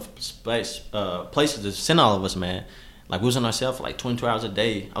have enough space, places to send all of us, man. Like we was in our cell for like 22 hours a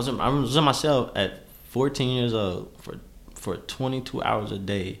day. I was in my cell at 14 years old for 22 hours a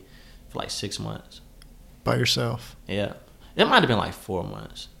day for like 6 months. By yourself? Yeah. It might have been like 4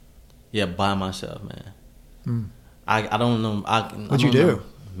 months. Yeah, by myself, man. I don't know. What'd you do?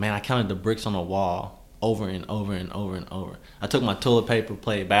 Man, I counted the bricks on the wall over and over and over and over. I took my toilet paper,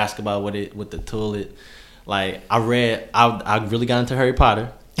 played basketball with it, with the toilet. Like I really got into Harry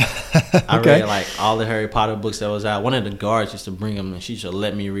Potter. I read like all the Harry Potter books that was out. One of the guards used to bring them, and she should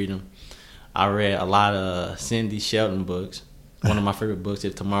let me read them. I read a lot of Cindy Shelton books. One of my favorite books,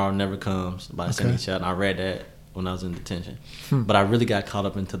 If Tomorrow Never Comes, by Cindy Shelton. I read that when I was in detention. But I really got caught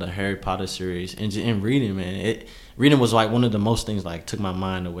up into the Harry Potter series and reading, man. Reading was like one of the most things like took my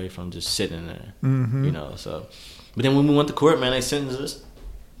mind away from just sitting there, you know. So, but then when we went to court, man, they sentenced us.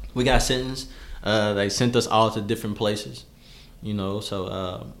 We got sentenced. They sent us all to different places, you know.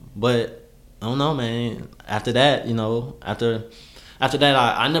 So, but I don't know, man. After that, you know, after that,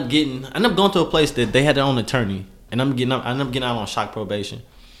 I ended up going to a place that they had their own attorney, and I ended up getting out on shock probation.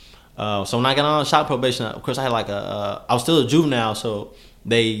 So when I got on shock probation, of course I had like I was still a juvenile, so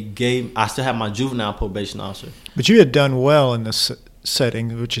I still had my juvenile probation officer. But you had done well in this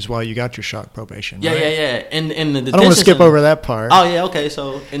setting, which is why you got your shock probation, right? Yeah. And the detention I don't want to skip over that part. Oh, yeah, okay.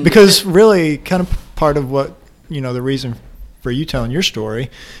 So because really kind of part of what, you know, the reason for you telling your story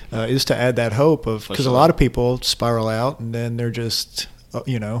is to add that hope of, because a lot of people spiral out and then they're just,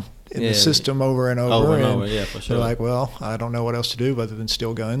 you know, in the system over and over. Over and over, yeah, for sure. They're like, well, I don't know what else to do other than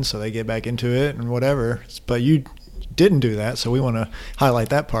steal guns, so they get back into it and whatever. But you didn't do that, so we want to highlight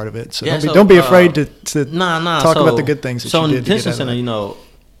that part of it. So, don't be afraid to talk about the good things that you did. So in the detention center,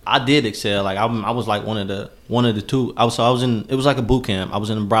 I did excel. Like I was like one of the two. I was in. It was like a boot camp. I was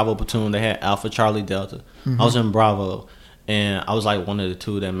in the Bravo platoon. They had Alpha, Charlie, Delta. I was in Bravo, and I was like one of the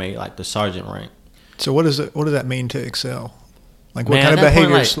two that made like the sergeant rank. So what does that mean to excel? Like what kind of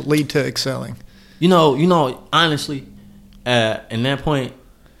behaviors lead to excelling? Honestly, in that point,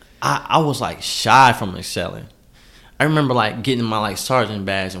 I was like shy from excelling. I remember like getting my like sergeant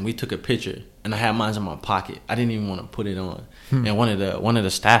badge, and we took a picture, and I had mine in my pocket. I didn't even want to put it on. And one of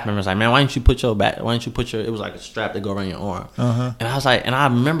the staff members like, man, why didn't you put your back? Why didn't you put your? It was like a strap that go around your arm. And I was like, and I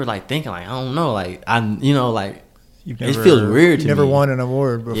remember like thinking like, I don't know, like it feels weird to me. You never won an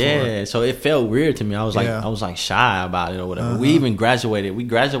award before. Yeah, so it felt weird to me. I was like shy about it or whatever. We even graduated. We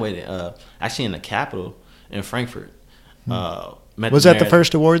graduated actually in the Capitol in Frankfurt. Was that the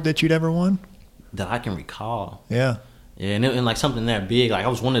first award that you'd ever won? That I can recall. Yeah. Yeah, and like something that big. Like I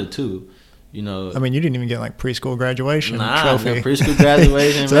was one of the two. I mean, you didn't even get like preschool graduation trophy. No preschool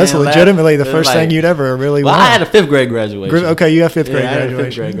graduation. So that's legitimately the first thing you'd ever really won. I had a 5th grade graduation. Okay, you have 5th grade graduation. I had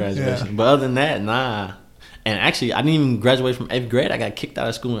a 5th grade graduation. Yeah. But other than that, nah. And actually, I didn't even graduate from 8th grade. I got kicked out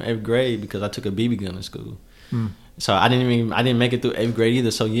of school in 8th grade because I took a BB gun in school. So I didn't make it through 8th grade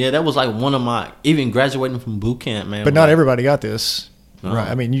either. So yeah, that was like one of my even graduating from boot camp, man. But not everybody got this, right?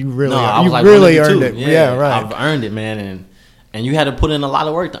 I mean, you really earned it. Yeah, right. I've earned it, man, and you had to put in a lot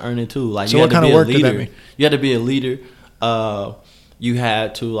of work to earn it too. Like, so you what had kind to be of work a leader. did that mean? You had to be a leader. You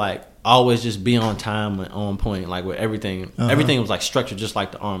had to like always just be on time and on point, like with everything. Everything was like structured just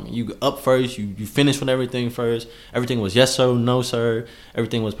like the Army. You up first, you finish with everything first. Everything was yes sir, no sir.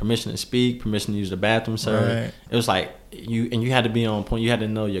 Everything was permission to speak, permission to use the bathroom, sir. Right. It was like you had to be on point. You had to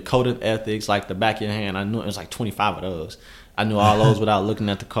know your code of ethics like the back of your hand. I knew it was like 25 of those. I knew all those without looking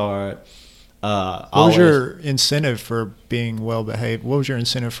at the card. What was your incentive for being well behaved? What was your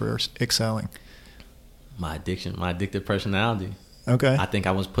incentive for excelling? My addictive personality. Okay. I think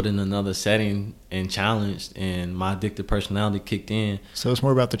I was put in another setting and challenged, and my addictive personality kicked in. So it's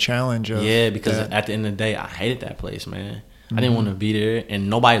more about the challenge of because at the end of the day, I hated that place, man. I didn't want to be there,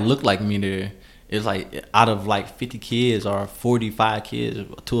 and nobody looked like me there. It was like out of like 50 kids or 45 kids,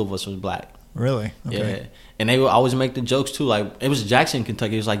 2 of us was black. Really? Okay. Yeah. And they would always make the jokes too. Like it was Jackson,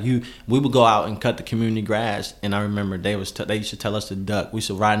 Kentucky. It was like we would go out and cut the community grass, and I remember they used to tell us to duck. We used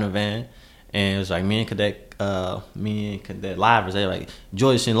to ride in a van, and it was like me and Cadet Livers. They were like,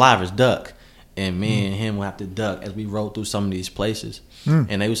 Joyce and Livers duck, and me and him would have to duck as we rode through some of these places.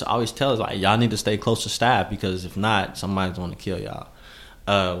 And they used to always tell us like, y'all need to stay close to staff because if not, somebody's going to kill y'all.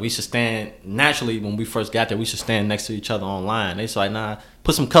 We used to stand naturally when we first got there. We used to stand next to each other on line. They used to like, nah,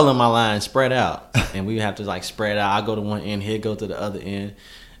 put some color in my line, spread out, and we have to like spread out. I go to one end, he'd go to the other end,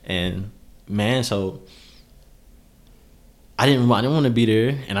 and man, so I didn't want to be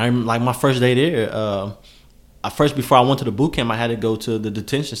there. And I like my first day there. Before I went to the boot camp, I had to go to the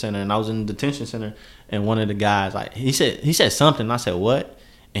detention center, and I was in the detention center, and one of the guys like he said something. And I said what,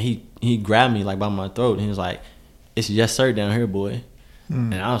 and he grabbed me like by my throat, and he was like, "It's yes sir down here, boy."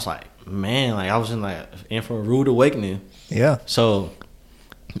 And I was like, man, like I was in for a rude awakening. Yeah. So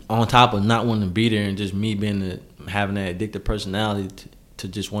on top of not wanting to be there and just me having that addictive personality to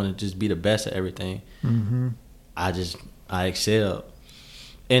just want to just be the best at everything, I excelled.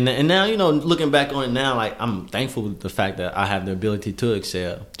 And now, looking back on it now, like I'm thankful with the fact that I have the ability to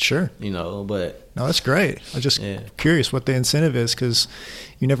excel. Sure. But no, that's great. I'm just curious what the incentive is because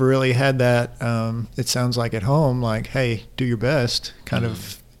you never really had that. It sounds like at home, like, hey, do your best, kind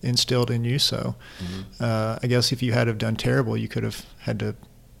of instilled in you. So I guess if you had have done terrible, you could have had to,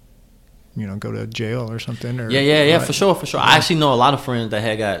 go to jail or something. Or for sure. I actually know a lot of friends that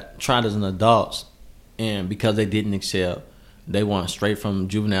had got tried as an adults, and because they didn't excel, they went straight from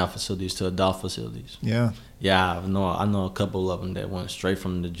juvenile facilities to adult facilities. Yeah, I know a couple of them that went straight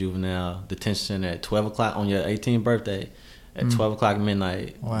from the juvenile detention center at 12 o'clock on your 18th birthday. At 12 o'clock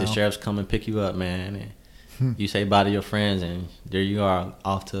midnight, the sheriffs come and pick you up, man. And you say bye to your friends, and there you are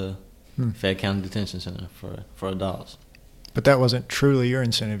off to Fayette County Detention Center for adults. But that wasn't truly your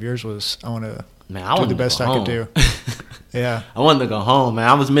incentive. Yours was, I want to do the best I could do. Yeah. I wanted to go home, man.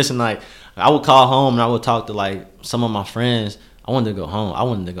 I was missing, I would call home and I would talk to, some of my friends. I wanted to go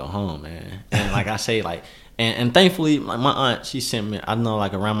home. Man. And like I say, and thankfully, my aunt, she sent me, I know,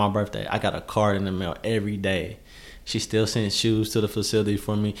 around my birthday, I got a card in the mail every day. She still sent shoes to the facility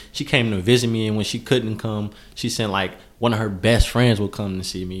for me. She came to visit me, and when she couldn't come, she sent, one of her best friends would come to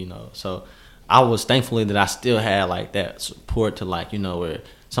see me, So I was thankfully that I still had, that support to, where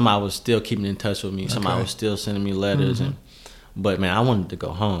Somebody was still keeping in touch with me. Somebody was still sending me letters. But, man, I wanted to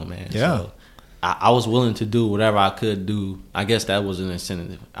go home, man. Yeah. So I was willing to do whatever I could do. I guess that was an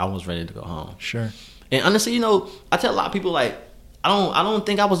incentive. I was ready to go home. Sure. And honestly, I tell a lot of people, like, I don't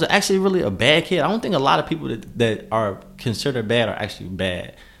think I was actually really a bad kid. I don't think a lot of people that are considered bad are actually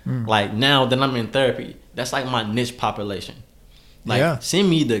bad. Like, now that I'm in therapy, that's like my niche population. Like, send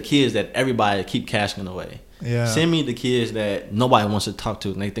me the kids that everybody keep casting away. Yeah. Send me the kids that nobody wants to talk to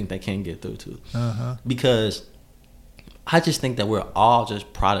and they think they can't get through to. Because I just think that we're all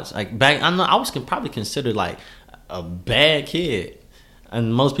just products. Like, back, I know I was probably considered like a bad kid.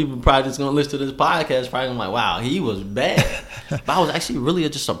 And most people probably just gonna listen to this podcast probably gonna be like, wow, he was bad. But I was actually really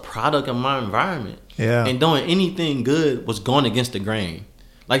just a product of my environment. Yeah. And doing anything good was going against the grain.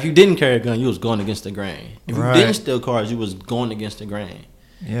 Like, if you didn't carry a gun, you was going against the grain. If you didn't steal cars, you was going against the grain.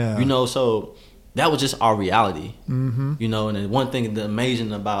 Yeah. So that was just our reality. And then one thing that's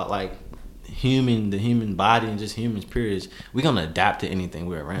amazing about like the human body and just humans period is we're gonna adapt to anything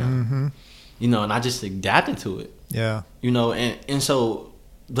we're around. And I just adapted to it. Yeah. And so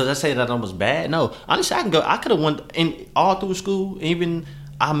does that say that I was bad? No. Honestly, I could have went in all through school. Even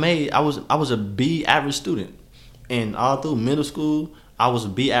I was a B average student. And all through middle school, I was a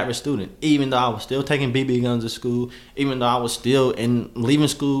B average student. Even though I was still taking BB guns to school, even though I was still leaving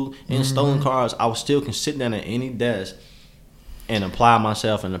school in stolen cars, I was still can sit down at any desk and apply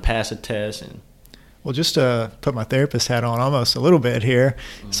myself and to pass a test. And well, just to put my therapist hat on almost a little bit here,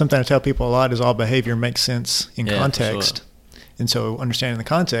 something I tell people a lot is all behavior makes sense in context. Sure. And so understanding the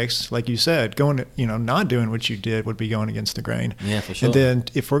context, like you said, not doing what you did would be going against the grain. Yeah, for sure. And then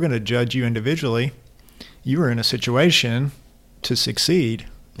if we're going to judge you individually, you were in a situation to succeed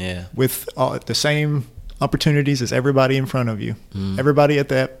with all the same opportunities as everybody in front of you. Everybody at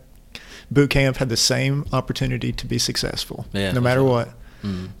that boot camp had the same opportunity to be successful, no matter what.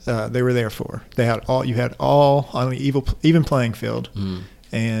 They were there for. You had all on the even playing field,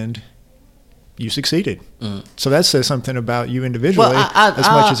 and you succeeded. So that says something about you individually as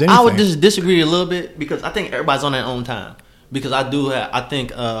much as anything. I would just disagree a little bit because I think everybody's on their own time. Because I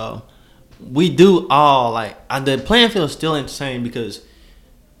think we do all the playing field still ain't the same because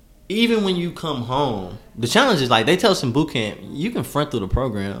even when you come home, the challenge is like they tell us in boot camp, you can front through the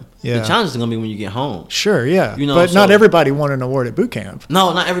program. Yeah. The challenge is gonna be when you get home. Sure, yeah. But not everybody won an award at boot camp.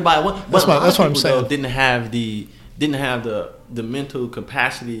 No, not everybody won. But that's what I'm saying. Didn't have the mental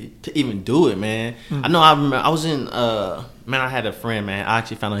capacity to even do it, man. I know. I remember I was in. I had a friend, man. I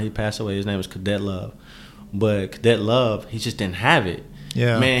actually found out he passed away. His name was Cadet Love, but Cadet Love, he just didn't have it.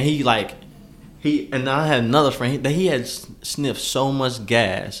 Yeah, man. And I had another friend that he had sniffed so much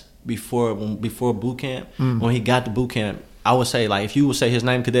gas before boot camp. When he got to boot camp, I would say, like, if you would say his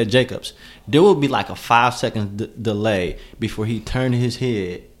name, Cadet Jacobs, there would be like a 5-second delay before he turned his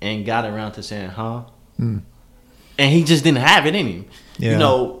head and got around to saying, huh? And he just didn't have it in him.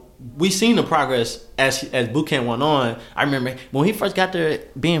 Yeah. We seen the progress as boot camp went on. I remember when he first got there,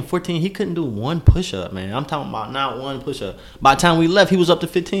 being 14, he couldn't do one push-up, man. I'm talking about not one push-up. By the time we left, he was up to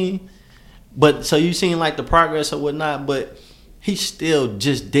 15. But so you seen like the progress or whatnot, but he still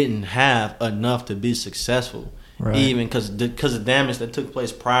just didn't have enough to be successful. Right. Even because of the damage that took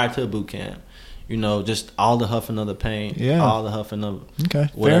place prior to boot camp. Just all the huffing of the pain. Yeah. All the huffing of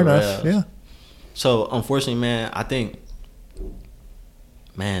whatever fair enough. else. Yeah. So unfortunately, man, I think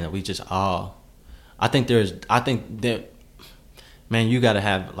we just all. I think that, man, you got to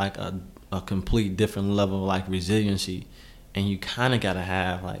have like a complete different level of like resiliency, and you kind of got to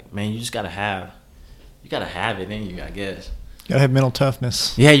have like, man, you just got to have it in you, I guess. You gotta have mental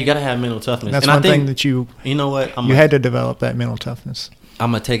toughness. Yeah, you gotta have mental toughness. That's one thing that you know what you had to develop that mental toughness.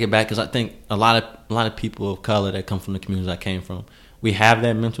 I'm gonna take it back because I think a lot of people of color that come from the communities I came from, we have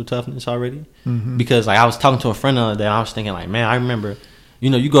that mental toughness already. Because like I was talking to a friend the other day, and I was thinking like, man, I remember,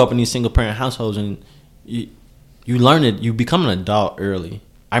 you grow up in these single parent households and you learn it. You become an adult early.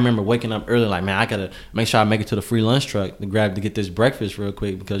 I remember waking up early, like, man, I gotta make sure I make it to the free lunch truck to get this breakfast real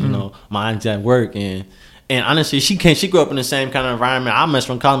quick because my aunt's at work and honestly, she grew up in the same kind of environment. I mess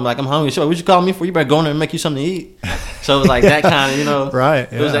around calling me like I'm hungry. Sure, what you calling me for? You better go in there and make you something to eat. So it was like that kind of,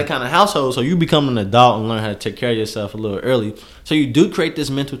 right? Yeah. It was that kind of household. So you become an adult and learn how to take care of yourself a little early. So you do create this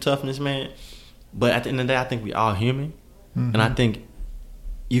mental toughness, man. But at the end of the day, I think we all human, and I think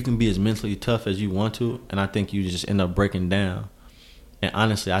you can be as mentally tough as you want to, and I think you just end up breaking down. And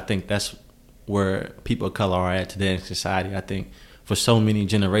honestly, I think that's where people of color are at today in society. I think for so many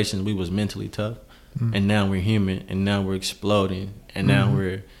generations, we was mentally tough. And now we're human, and now we're exploding, and now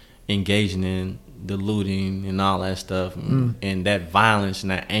we're engaging in the looting and all that stuff, and that violence and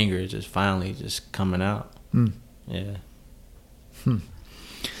that anger is just finally just coming out. Yeah.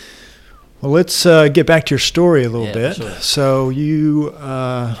 Well, let's get back to your story a little bit. Sure. So you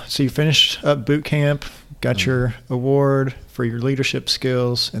finished up boot camp, got your award for your leadership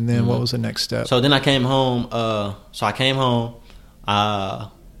skills, and then what was the next step? So then I came home. I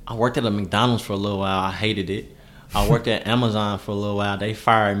worked at a McDonald's for a little while. I hated it. I worked at Amazon for a little while. They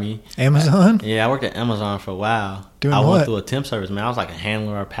fired me. Amazon? Yeah, I worked at Amazon for a while. Doing I what? went through a temp service, man. I was like a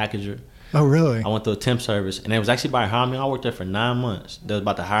handler or a packager. Oh, really? I went through a temp service, and it was actually by hiring me. I worked there for 9 months. They was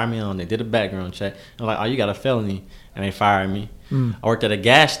about to hire me on. They did a background check. I'm like, oh, you got a felony, and they fired me. I worked at a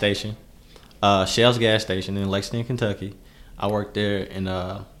gas station, Shell's gas station in Lexington, Kentucky. I worked there, and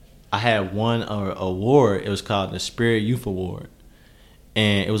I had one award. It was called the Spirit Youth Award,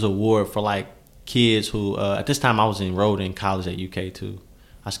 and it was an award for like kids who. At this time, I was enrolled in college at UK too.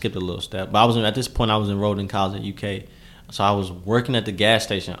 I skipped a little step, but at this point I was enrolled in college at UK. So I was working at the gas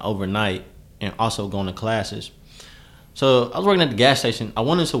station overnight and also going to classes. So I was working at the gas station. I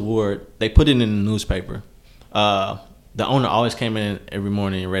won this award. They put it in the newspaper. The owner always came in every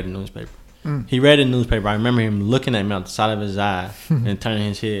morning and read the newspaper. He read the newspaper. I remember him looking at me out the side of his eye and turning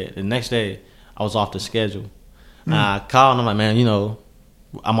his head. The next day, I was off the schedule. I called and I'm like, man,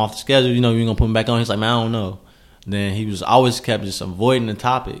 I'm off the schedule. You're going to put me back on? He's like, man, I don't know. Then he was always kept just avoiding the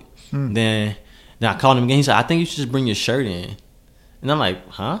topic. Then I called him again. He said, I think you should just bring your shirt in. And I'm like,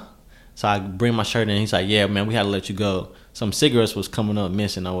 huh? So I bring my shirt in. He's like, yeah, man, we had to let you go. Some cigarettes was coming up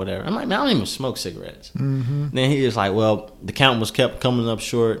missing or whatever. I'm like, man, I don't even smoke cigarettes. Then he was like, well, the count was kept coming up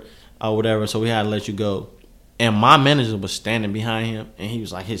short or whatever, so we had to let you go. And my manager was standing behind him, and he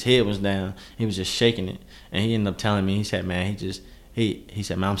was like, his head was down. He was just shaking it. And he ended up telling me, he said, man, he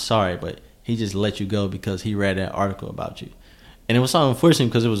said, man, I'm sorry, but he just let you go because he read that article about you. And it was so unfortunate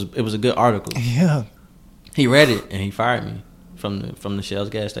because it was a good article. Yeah. He read it and he fired me from the Shell's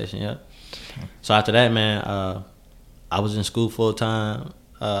gas station. Yeah. So after that, man, I was in school full time,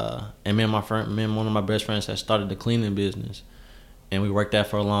 and me and one of my best friends had started the cleaning business, and we worked that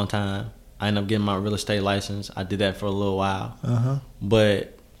for a long time. I ended up getting my real estate license. I did that for a little while,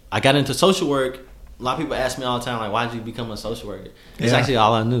 but I got into social work. A lot of people ask me all the time, like, why did you become a social worker? It's actually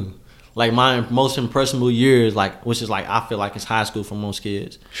all I knew. Like my most impressionable years, which is I feel like it's high school for most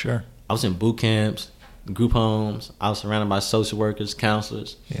kids. Sure. I was in boot camps, group homes. I was surrounded by social workers,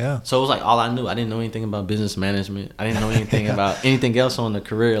 counselors. Yeah. So it was like all I knew. I didn't know anything about business management. I didn't know anything about anything else on the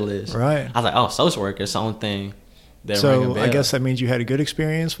career list. Right. I was like, oh, social worker is the only thing that rang a So bell. I guess that means you had a good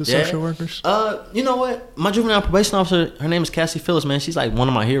experience with social workers? You know what? My juvenile probation officer, her name is Cassie Phillips, man. She's like one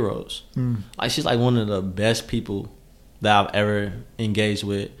of my heroes. Like she's like one of the best people that I've ever engaged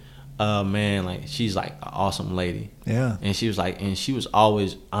with. Man, like she's like an awesome lady. Yeah. And she was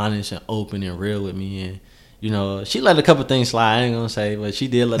always honest and open and real with me. And she let a couple things slide. I ain't gonna say, but she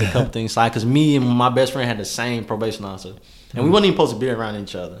did let a couple things slide because me and my best friend had the same probation officer, and we wasn't even supposed to be around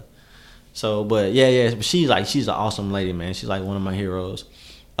each other. So, but yeah. But she's an awesome lady, man. She's like one of my heroes.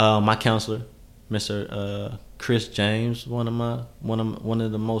 My counselor, Mr. Chris James, one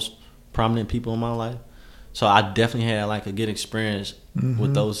of the most prominent people in my life. So I definitely had like a good experience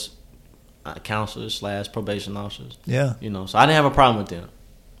with those counselors / probation officers. Yeah. So I didn't have a problem with them.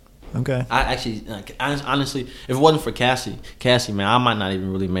 Okay. I actually, honestly, if it wasn't for Cassie, man, I might not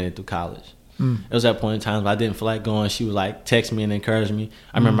even really made it through college. It was that point in time I didn't feel like going. She would like text me and encourage me.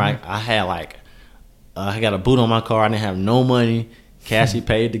 I remember I had I got a boot on my car. I didn't have no money. Cassie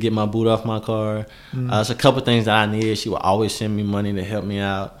paid to get my boot off my car. There's a couple things that I needed. She would always send me money to help me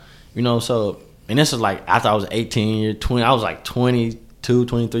out. So, and this is like after I was 18, 20, I was like 22,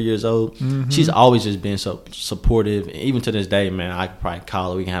 23 years old. She's always just been so supportive. Even to this day, man, I could probably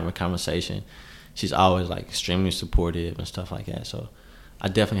call her. We can have a conversation. She's always like extremely supportive and stuff like that. So I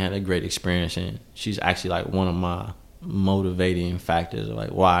definitely had a great experience, and she's actually like one of my motivating factors of like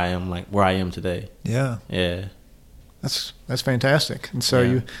why I am like where I am today. Yeah. Yeah. That's fantastic. And so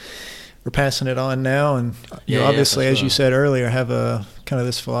Yeah. we're passing it on now, and you Yeah, obviously, for as you sure. said earlier, have a kind of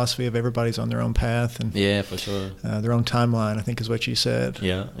this philosophy of everybody's on their own path and Yeah, for sure. their own timeline, I think is what you said.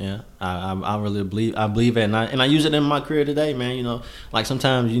 Yeah. I really believe it, and I use it in my career today, man. Like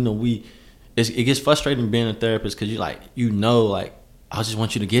sometimes it gets frustrating being a therapist because like I just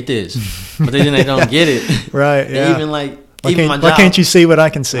want you to get this, but then they don't get it. Right. Yeah. And Why my job. can't you see what I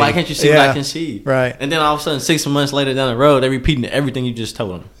can see? Why can't you see what I can see? Right. And then all of a sudden, 6 months later down the road, they're repeating everything you just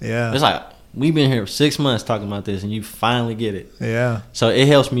told them. Yeah. It's like we've been here 6 months talking about this, and you finally get it. Yeah. So it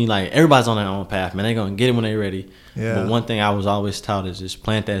helps me. Like everybody's on their own path, man. They're gonna get it when they're ready. Yeah. But one thing I was always taught is just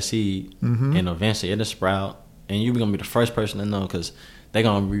plant that seed, and eventually it'll sprout, and you're gonna be the first person to know because they're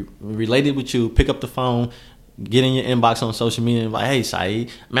gonna relate it with you. Pick up the phone, get in your inbox on social media, and be like, "Hey,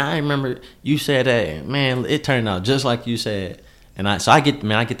 Saeed, man, I remember you said that. Man, it turned out just like you said." And I get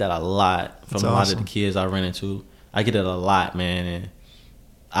that a lot from That's a lot awesome. of the kids I run into. I get it a lot, man. And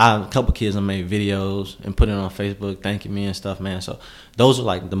a couple kids I made videos and put it on Facebook thanking me and stuff, man. So those are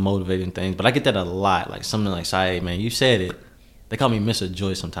like the motivating things. But I get that a lot. Like something like, Saeed, man, you said it. They call me Mr.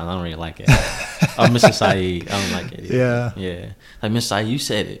 Joy sometimes. I don't really like it. Or Mr. Saeed. I don't like it either. Yeah. Yeah. Like, Mr. Saeed, you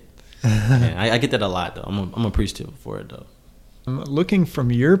said it. Yeah, I get that a lot, though. I'm appreciative for it, though. Looking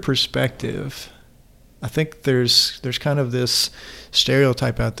from your perspective, I think there's kind of this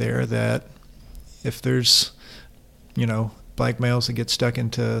stereotype out there that if there's, black males that get stuck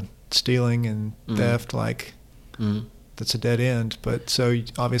into stealing and theft, like that's a dead end. But so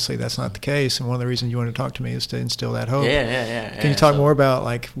obviously that's not the case. And one of the reasons you want to talk to me is to instill that hope. Yeah. Can you talk more about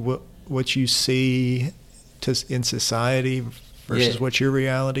like what you see in society versus what your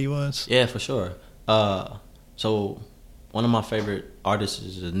reality was? Yeah, for sure. So one of my favorite artists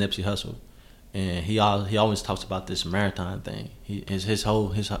is Nipsey Hussle. And he always talks about this marathon thing. His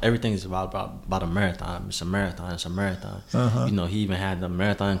whole everything is about a marathon. It's a marathon. It's a marathon. Uh-huh. He even had the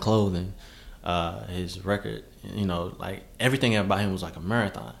marathon clothing. His record, like everything about him was like a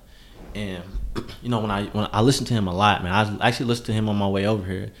marathon. And when I listen to him a lot, man, I actually listened to him on my way over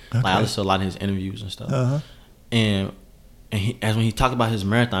here. Okay. Like I listened to a lot of his interviews and stuff. Uh-huh. And when he talked about his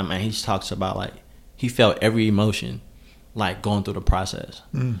marathon, man, he talks about like he felt every emotion, like going through the process.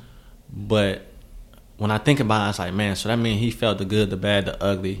 But when I think about it, it's like, man, so that means he felt the good, the bad, the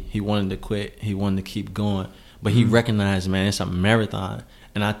ugly. He wanted to quit. He wanted to keep going. But he recognized, man, it's a marathon.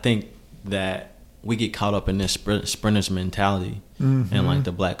 And I think that we get caught up in this sprinter's mentality and like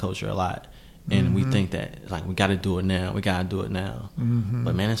the black culture a lot. And we think that like we got to do it now. We got to do it now.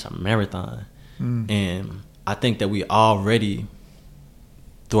 But man, it's a marathon. And I think that we already,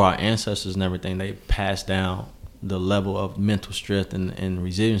 through our ancestors and everything, they passed down the level of mental strength and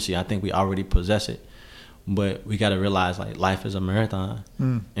resiliency. I think we already possess it. But we got to realize like life is a marathon.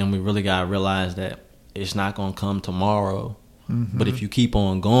 And we really got to realize that it's not going to come tomorrow. But if you keep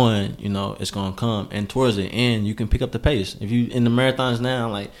on going, it's going to come. And towards the end, you can pick up the pace. If you in the marathons now,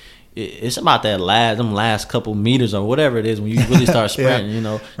 like it's about them last couple meters or whatever it is when you really start sprinting.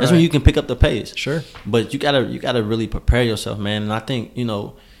 That's right. when you can pick up the pace. Sure. But you gotta really prepare yourself, man. And I think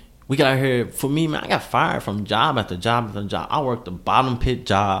we got here. For me, man, I got fired from job after job after job. I worked the bottom pit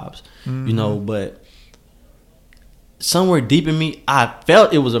jobs, but somewhere deep in me, I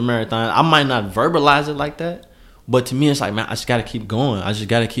felt it was a marathon. I might not verbalize it like that, but to me, it's like, man, I just got to keep going.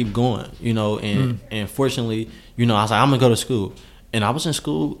 And fortunately, I was like, I'm going to go to school. And I was in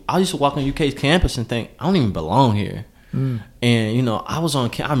school. I used to walk on UK's campus and think, I don't even belong here. And, I was I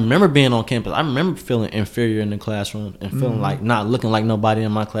remember being on campus. I remember feeling inferior in the classroom and feeling like not looking like nobody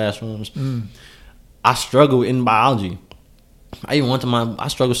in my classrooms. I struggled in biology. I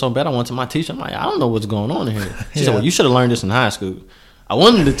struggled so bad. I went to my teacher. I'm like, I don't know what's going on in here. She said, well, you should have learned this in high school. I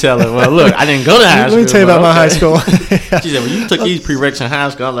wanted to tell her, well, look, I didn't go to high school. Let me tell you about my high school. She said, well, you took these prereqs in high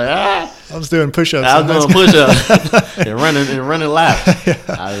school. I'm like, I was doing push-ups. I was doing push-ups and running laps.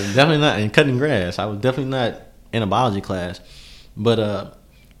 I was definitely not, and cutting grass. I was definitely not in a biology class. But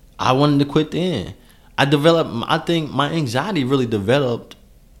I wanted to quit then. I think my anxiety really developed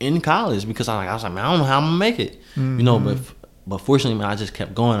in college because I was like, man, I don't know how I'm going to make it. But fortunately, man, I just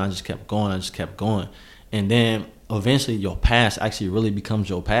kept going. I just kept going. And then eventually your past actually really becomes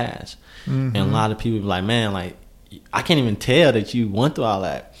your past. And a lot of people be like, man, like, I can't even tell that you went through all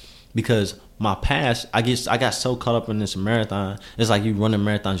that because my past, I got so caught up in this marathon. It's like you running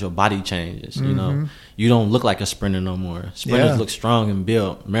marathons, your body changes, You don't look like a sprinter no more. Sprinters look strong and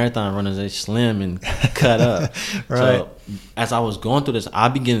built. Marathon runners, they slim and cut up. Right. So as I was going through this, I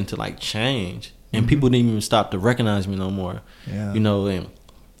began to like change. And people didn't even stop to recognize me no more. Yeah. And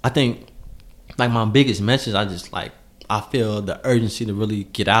I think like my biggest message, I feel the urgency to really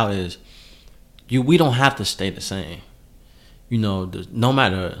get out is we don't have to stay the same. No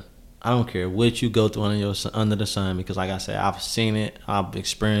matter, I don't care what you go through under the sun, because like I said, I've seen it, I've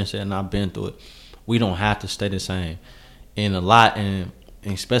experienced it, and I've been through it. We don't have to stay the same. And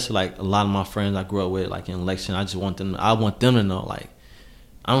especially like a lot of my friends I grew up with, like in Lexington, I want them to know, like,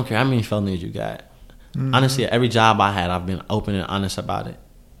 I don't care how many felonies you got. Honestly, every job I had, I've been open and honest about it.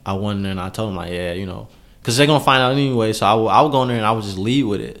 I went in there and I told them, like, yeah, because they're going to find out anyway. So I would go in there and I would just lead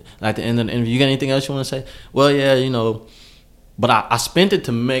with it. Like at the end of the interview, you got anything else you want to say? Well, yeah, but I spent it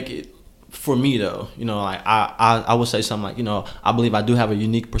to make it for me, though. Like I would say something like, I believe I do have a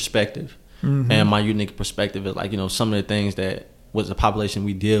unique perspective. And my unique perspective is like, some of the things that with the population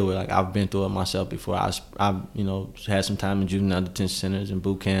we deal with, like I've been through it myself before. I've had some time in juvenile detention centers and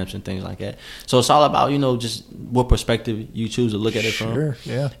boot camps and things like that. So it's all about just what perspective you choose to look at it from. Sure,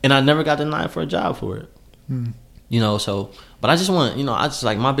 yeah. And I never got denied for a job for it. You know, so, but I just want, you know, I just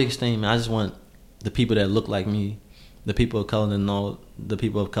like my biggest thing, man, I just want the people that look like me, the people of color that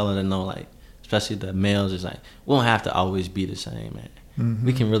know, like, especially the males, is like, we don't have to always be the same, man. Mm-hmm.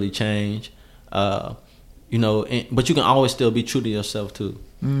 We can really change, you know, but you can always still be true to yourself too.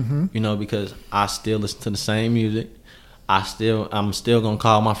 Mm-hmm. You know, because I still listen to the same music. I'm still gonna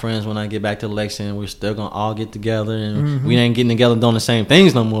call my friends when I get back to Lexington. We're still gonna all get together, and we ain't getting together doing the same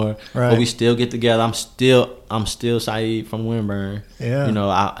things no more. Right. But we still get together. I'm still Saeed from Winburn. Yeah. You know,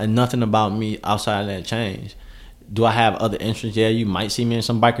 and nothing about me outside of that changed. Do I have other interests? Yeah, you might see me in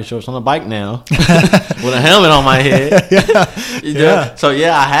some biker shorts on a bike now with a helmet on my head. Yeah. So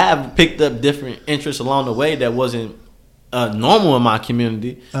yeah, I have picked up different interests along the way that wasn't normal in my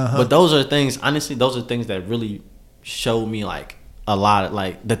community. But those are things. Honestly, those are things that really showed me like a lot of,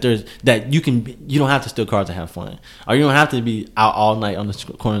 like, that you don't have to steal cars to have fun, or you don't have to be out all night on the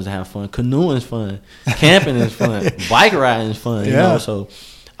corners to have fun. Canoeing is fun, camping is fun, bike riding is fun. You know, so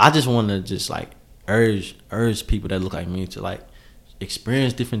I just want to just like urge people that look like me to like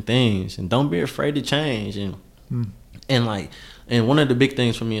experience different things and don't be afraid to change. And one of the big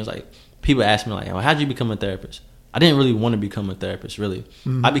things for me is like, people ask me like, well, how'd you become a therapist? I didn't really want to become a therapist, really.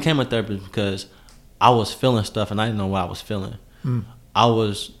 I became a therapist because I was feeling stuff and I didn't know what I was feeling. I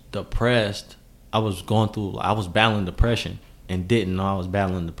was depressed. I was battling depression and didn't know I was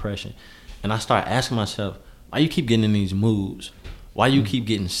battling depression. And I started asking myself, why you keep getting in these moods? Why you keep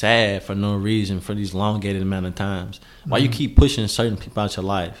getting sad for no reason for these elongated amount of times? Why you keep pushing certain people out your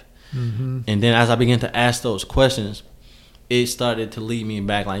life? And then as I began to ask those questions, it started to lead me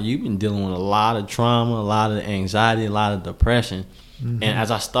back. Like, you've been dealing with a lot of trauma, a lot of anxiety, a lot of depression. And as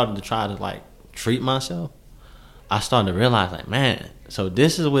I started to try to like treat myself, I started to realize like, man, so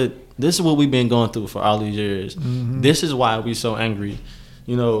this is what we've been going through for all these years. This is why we so angry,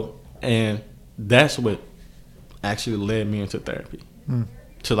 you know, and that's what actually led me into therapy.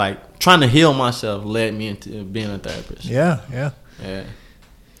 To like trying to heal myself led me into being a therapist. Yeah.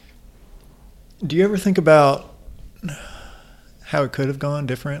 Do you ever think about how it could have gone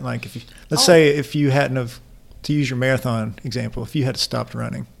different? Like, if you, let's say if you hadn't have, to use your marathon example, if you had stopped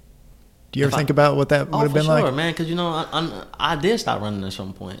running, do you ever think about what that would have been like? Oh, for sure, man, because, you know, I did stop running at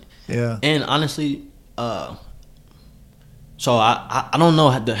some point. Yeah. And honestly, so I don't know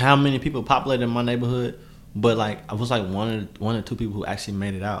how many people populated in my neighborhood, but like I was like one or two people who actually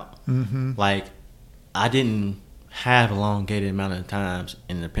made it out. Like, I didn't have elongated amount of times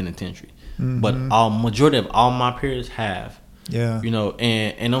in the penitentiary, but majority of all my peers have. Yeah. You know,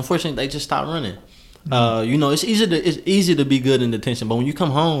 and unfortunately they just stopped running. You know, it's easy to be good in detention, but when you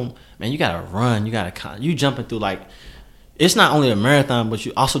come home, man, you gotta run. You jumping through, like, it's not only a marathon, but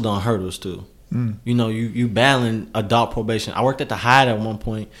you also doing hurdles too. You know, you battling adult probation. I worked at the Hyatt at one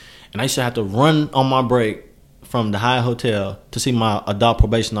point, and I used to have to run on my break from the Hyatt Hotel to see my adult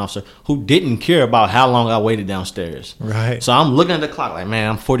probation officer, who didn't care about how long I waited downstairs. Right. So I'm looking at the clock like, man,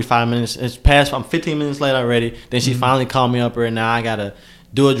 I'm 45 minutes. It's past. I'm 15 minutes late already. Then she finally called me up here, and now I gotta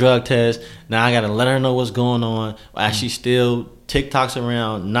do a drug test. Now I gotta let her know what's going on. She still TikToks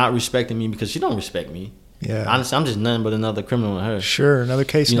around, not respecting me because she don't respect me. Yeah. Honestly, I'm just nothing but another criminal with her. Sure, another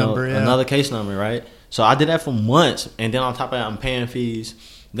case number. Yeah. Another case number, right? So I did that for months, and then on top of that, I'm paying fees.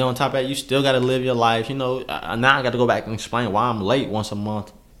 Then on top of that, you still got to live your life. You know, now I got to go back and explain why I'm late once a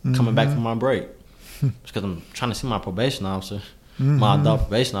month coming back from my break. Because I'm trying to see my probation officer, my adult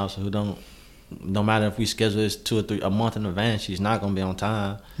probation officer, who no matter if we schedule this 2 or 3 a month in advance, she's not going to be on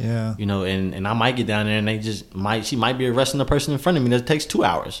time. Yeah. You know, and I might get down there and she might be arresting the person in front of me that takes 2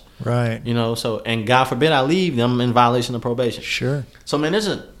 hours. Right. You know, so, and God forbid I leave, then I'm in violation of probation. Sure. So, man,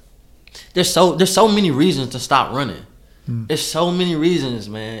 there's so many reasons to stop running. There's so many reasons,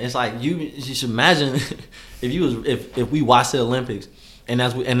 man. It's like you should imagine if we watch the Olympics and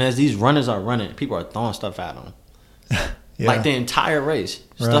as these runners are running, people are throwing stuff at them. Like the entire race,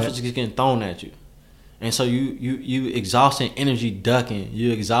 stuff is just getting thrown at you, and so you exhausting energy ducking,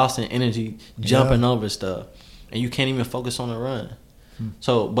 you exhausting energy jumping over stuff, and you can't even focus on the run.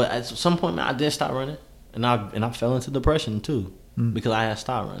 So, but at some point, man, I did stop running, and I fell into depression too because I had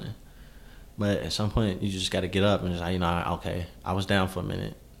stopped running. But at some point, you just got to get up and just, okay, I was down for a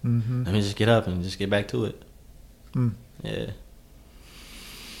minute. Let me just get up and just get back to it. Yeah.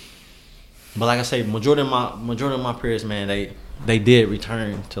 But like I say, majority of my peers, man, they did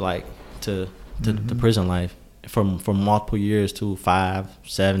return to prison life from multiple years to 5,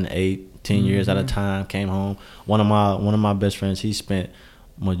 7, 8, 10 years at a time. Came home. One of my best friends, he spent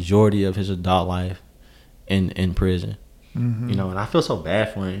majority of his adult life in prison. You know, and I feel so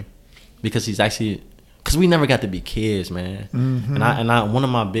bad for him. Because he's actually because we never got to be kids, man. Mm-hmm. And I one of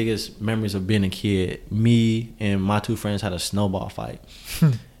my biggest memories of being a kid, me and my two friends had a snowball fight.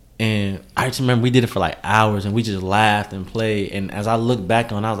 And I just remember we did it for like hours, and we just laughed and played. And as I look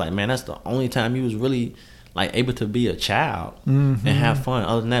back on it, I was like, man, that's the only time you was really like able to be a child and have fun.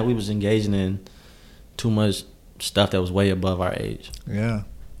 Other than that, we was engaging in too much stuff that was way above our age. Yeah.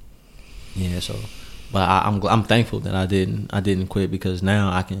 Yeah, so, but I'm thankful that I didn't quit, because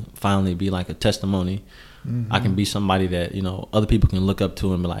now I can finally be like a testimony. I can be somebody that, you know, other people can look up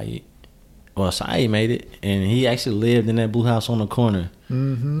to and be like, well, Sai made it, and he actually lived in that blue house on the corner. You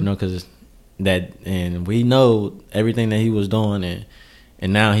know, because that, and we know everything that he was doing,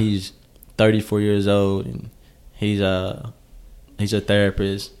 and now he's 34 years old, and he's a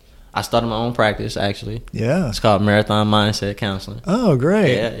therapist. I started my own practice, actually. Yeah. It's called Marathon Mindset Counseling. Oh,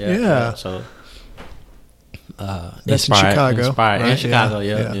 great. Yeah. So, that's in Chicago. Inspired, right? in Chicago,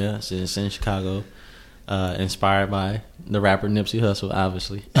 yeah. So it's in Chicago. Inspired by the rapper Nipsey Hussle,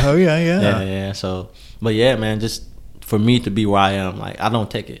 obviously. Oh, yeah. Yeah. So, but yeah, man, just for me to be where I am, like, I don't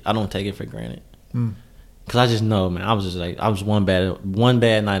take it for granted. Because I just know, man, I was one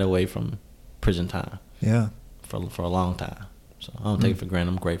bad night away from prison time. Yeah. For a long time. So I don't take it for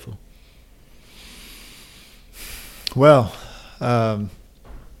granted. I'm grateful. Well, I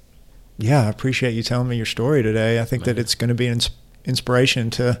appreciate you telling me your story today. I think that it's going to be an inspiration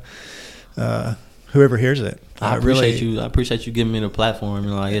to whoever hears it. I appreciate you giving me the platform.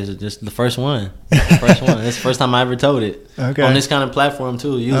 You know, like, it's just the first one. It's the first time I ever told it. Okay. On this kind of platform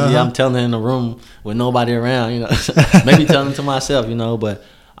too. Usually I'm telling it in a room with nobody around, you know. Maybe telling it to myself, you know, but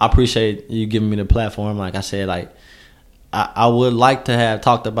I appreciate you giving me the platform. Like I said, like, I would like to have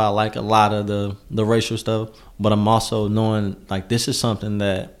talked about like a lot of the racial stuff, but I'm also knowing like this is something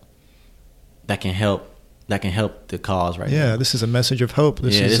that can help the cause right now. Yeah, this is a message of hope.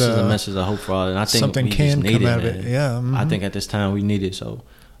 This is a message of hope for all, and I think something we can just need come out of man. it. Yeah, I think at this time we need it. So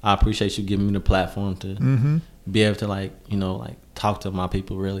I appreciate you giving me the platform to be able to like, you know, like talk to my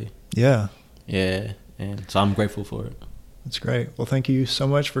people really. Yeah. Yeah, and so I'm grateful for it. That's great. Well, thank you so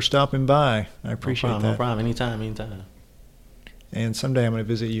much for stopping by. I appreciate that. No problem. Anytime. And someday I'm going to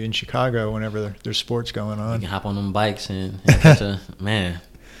visit you in Chicago whenever there's sports going on. You can hop on them bikes and catch man.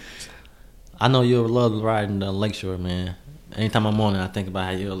 I know you'll love riding the Lakeshore, man. Anytime I'm on it, I think about how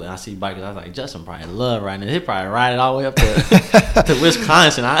I see bikers. I was like, Justin probably love riding it. He probably ride it all the way up to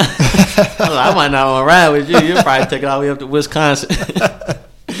Wisconsin. I might not want to ride with you. You'll probably take it all the way up to Wisconsin.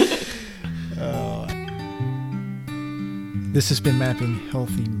 This has been Mapping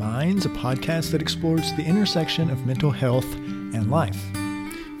Healthy Minds, a podcast that explores the intersection of mental health and life.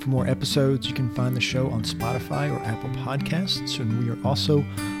 For more episodes, you can find the show on Spotify or Apple Podcasts, and we are also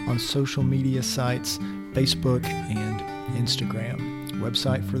on social media sites, Facebook and Instagram. The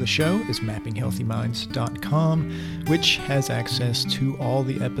website for the show is mappinghealthyminds.com, which has access to all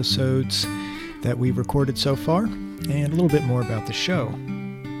the episodes that we've recorded so far and a little bit more about the show.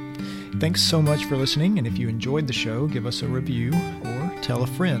 Thanks so much for listening, and if you enjoyed the show, give us a review or tell a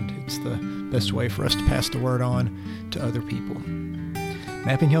friend. It's the best way for us to pass the word on to other people.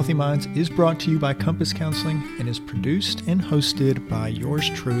 Mapping Healthy Minds is brought to you by Compass Counseling and is produced and hosted by yours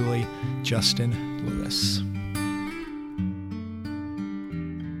truly, Justin Lewis.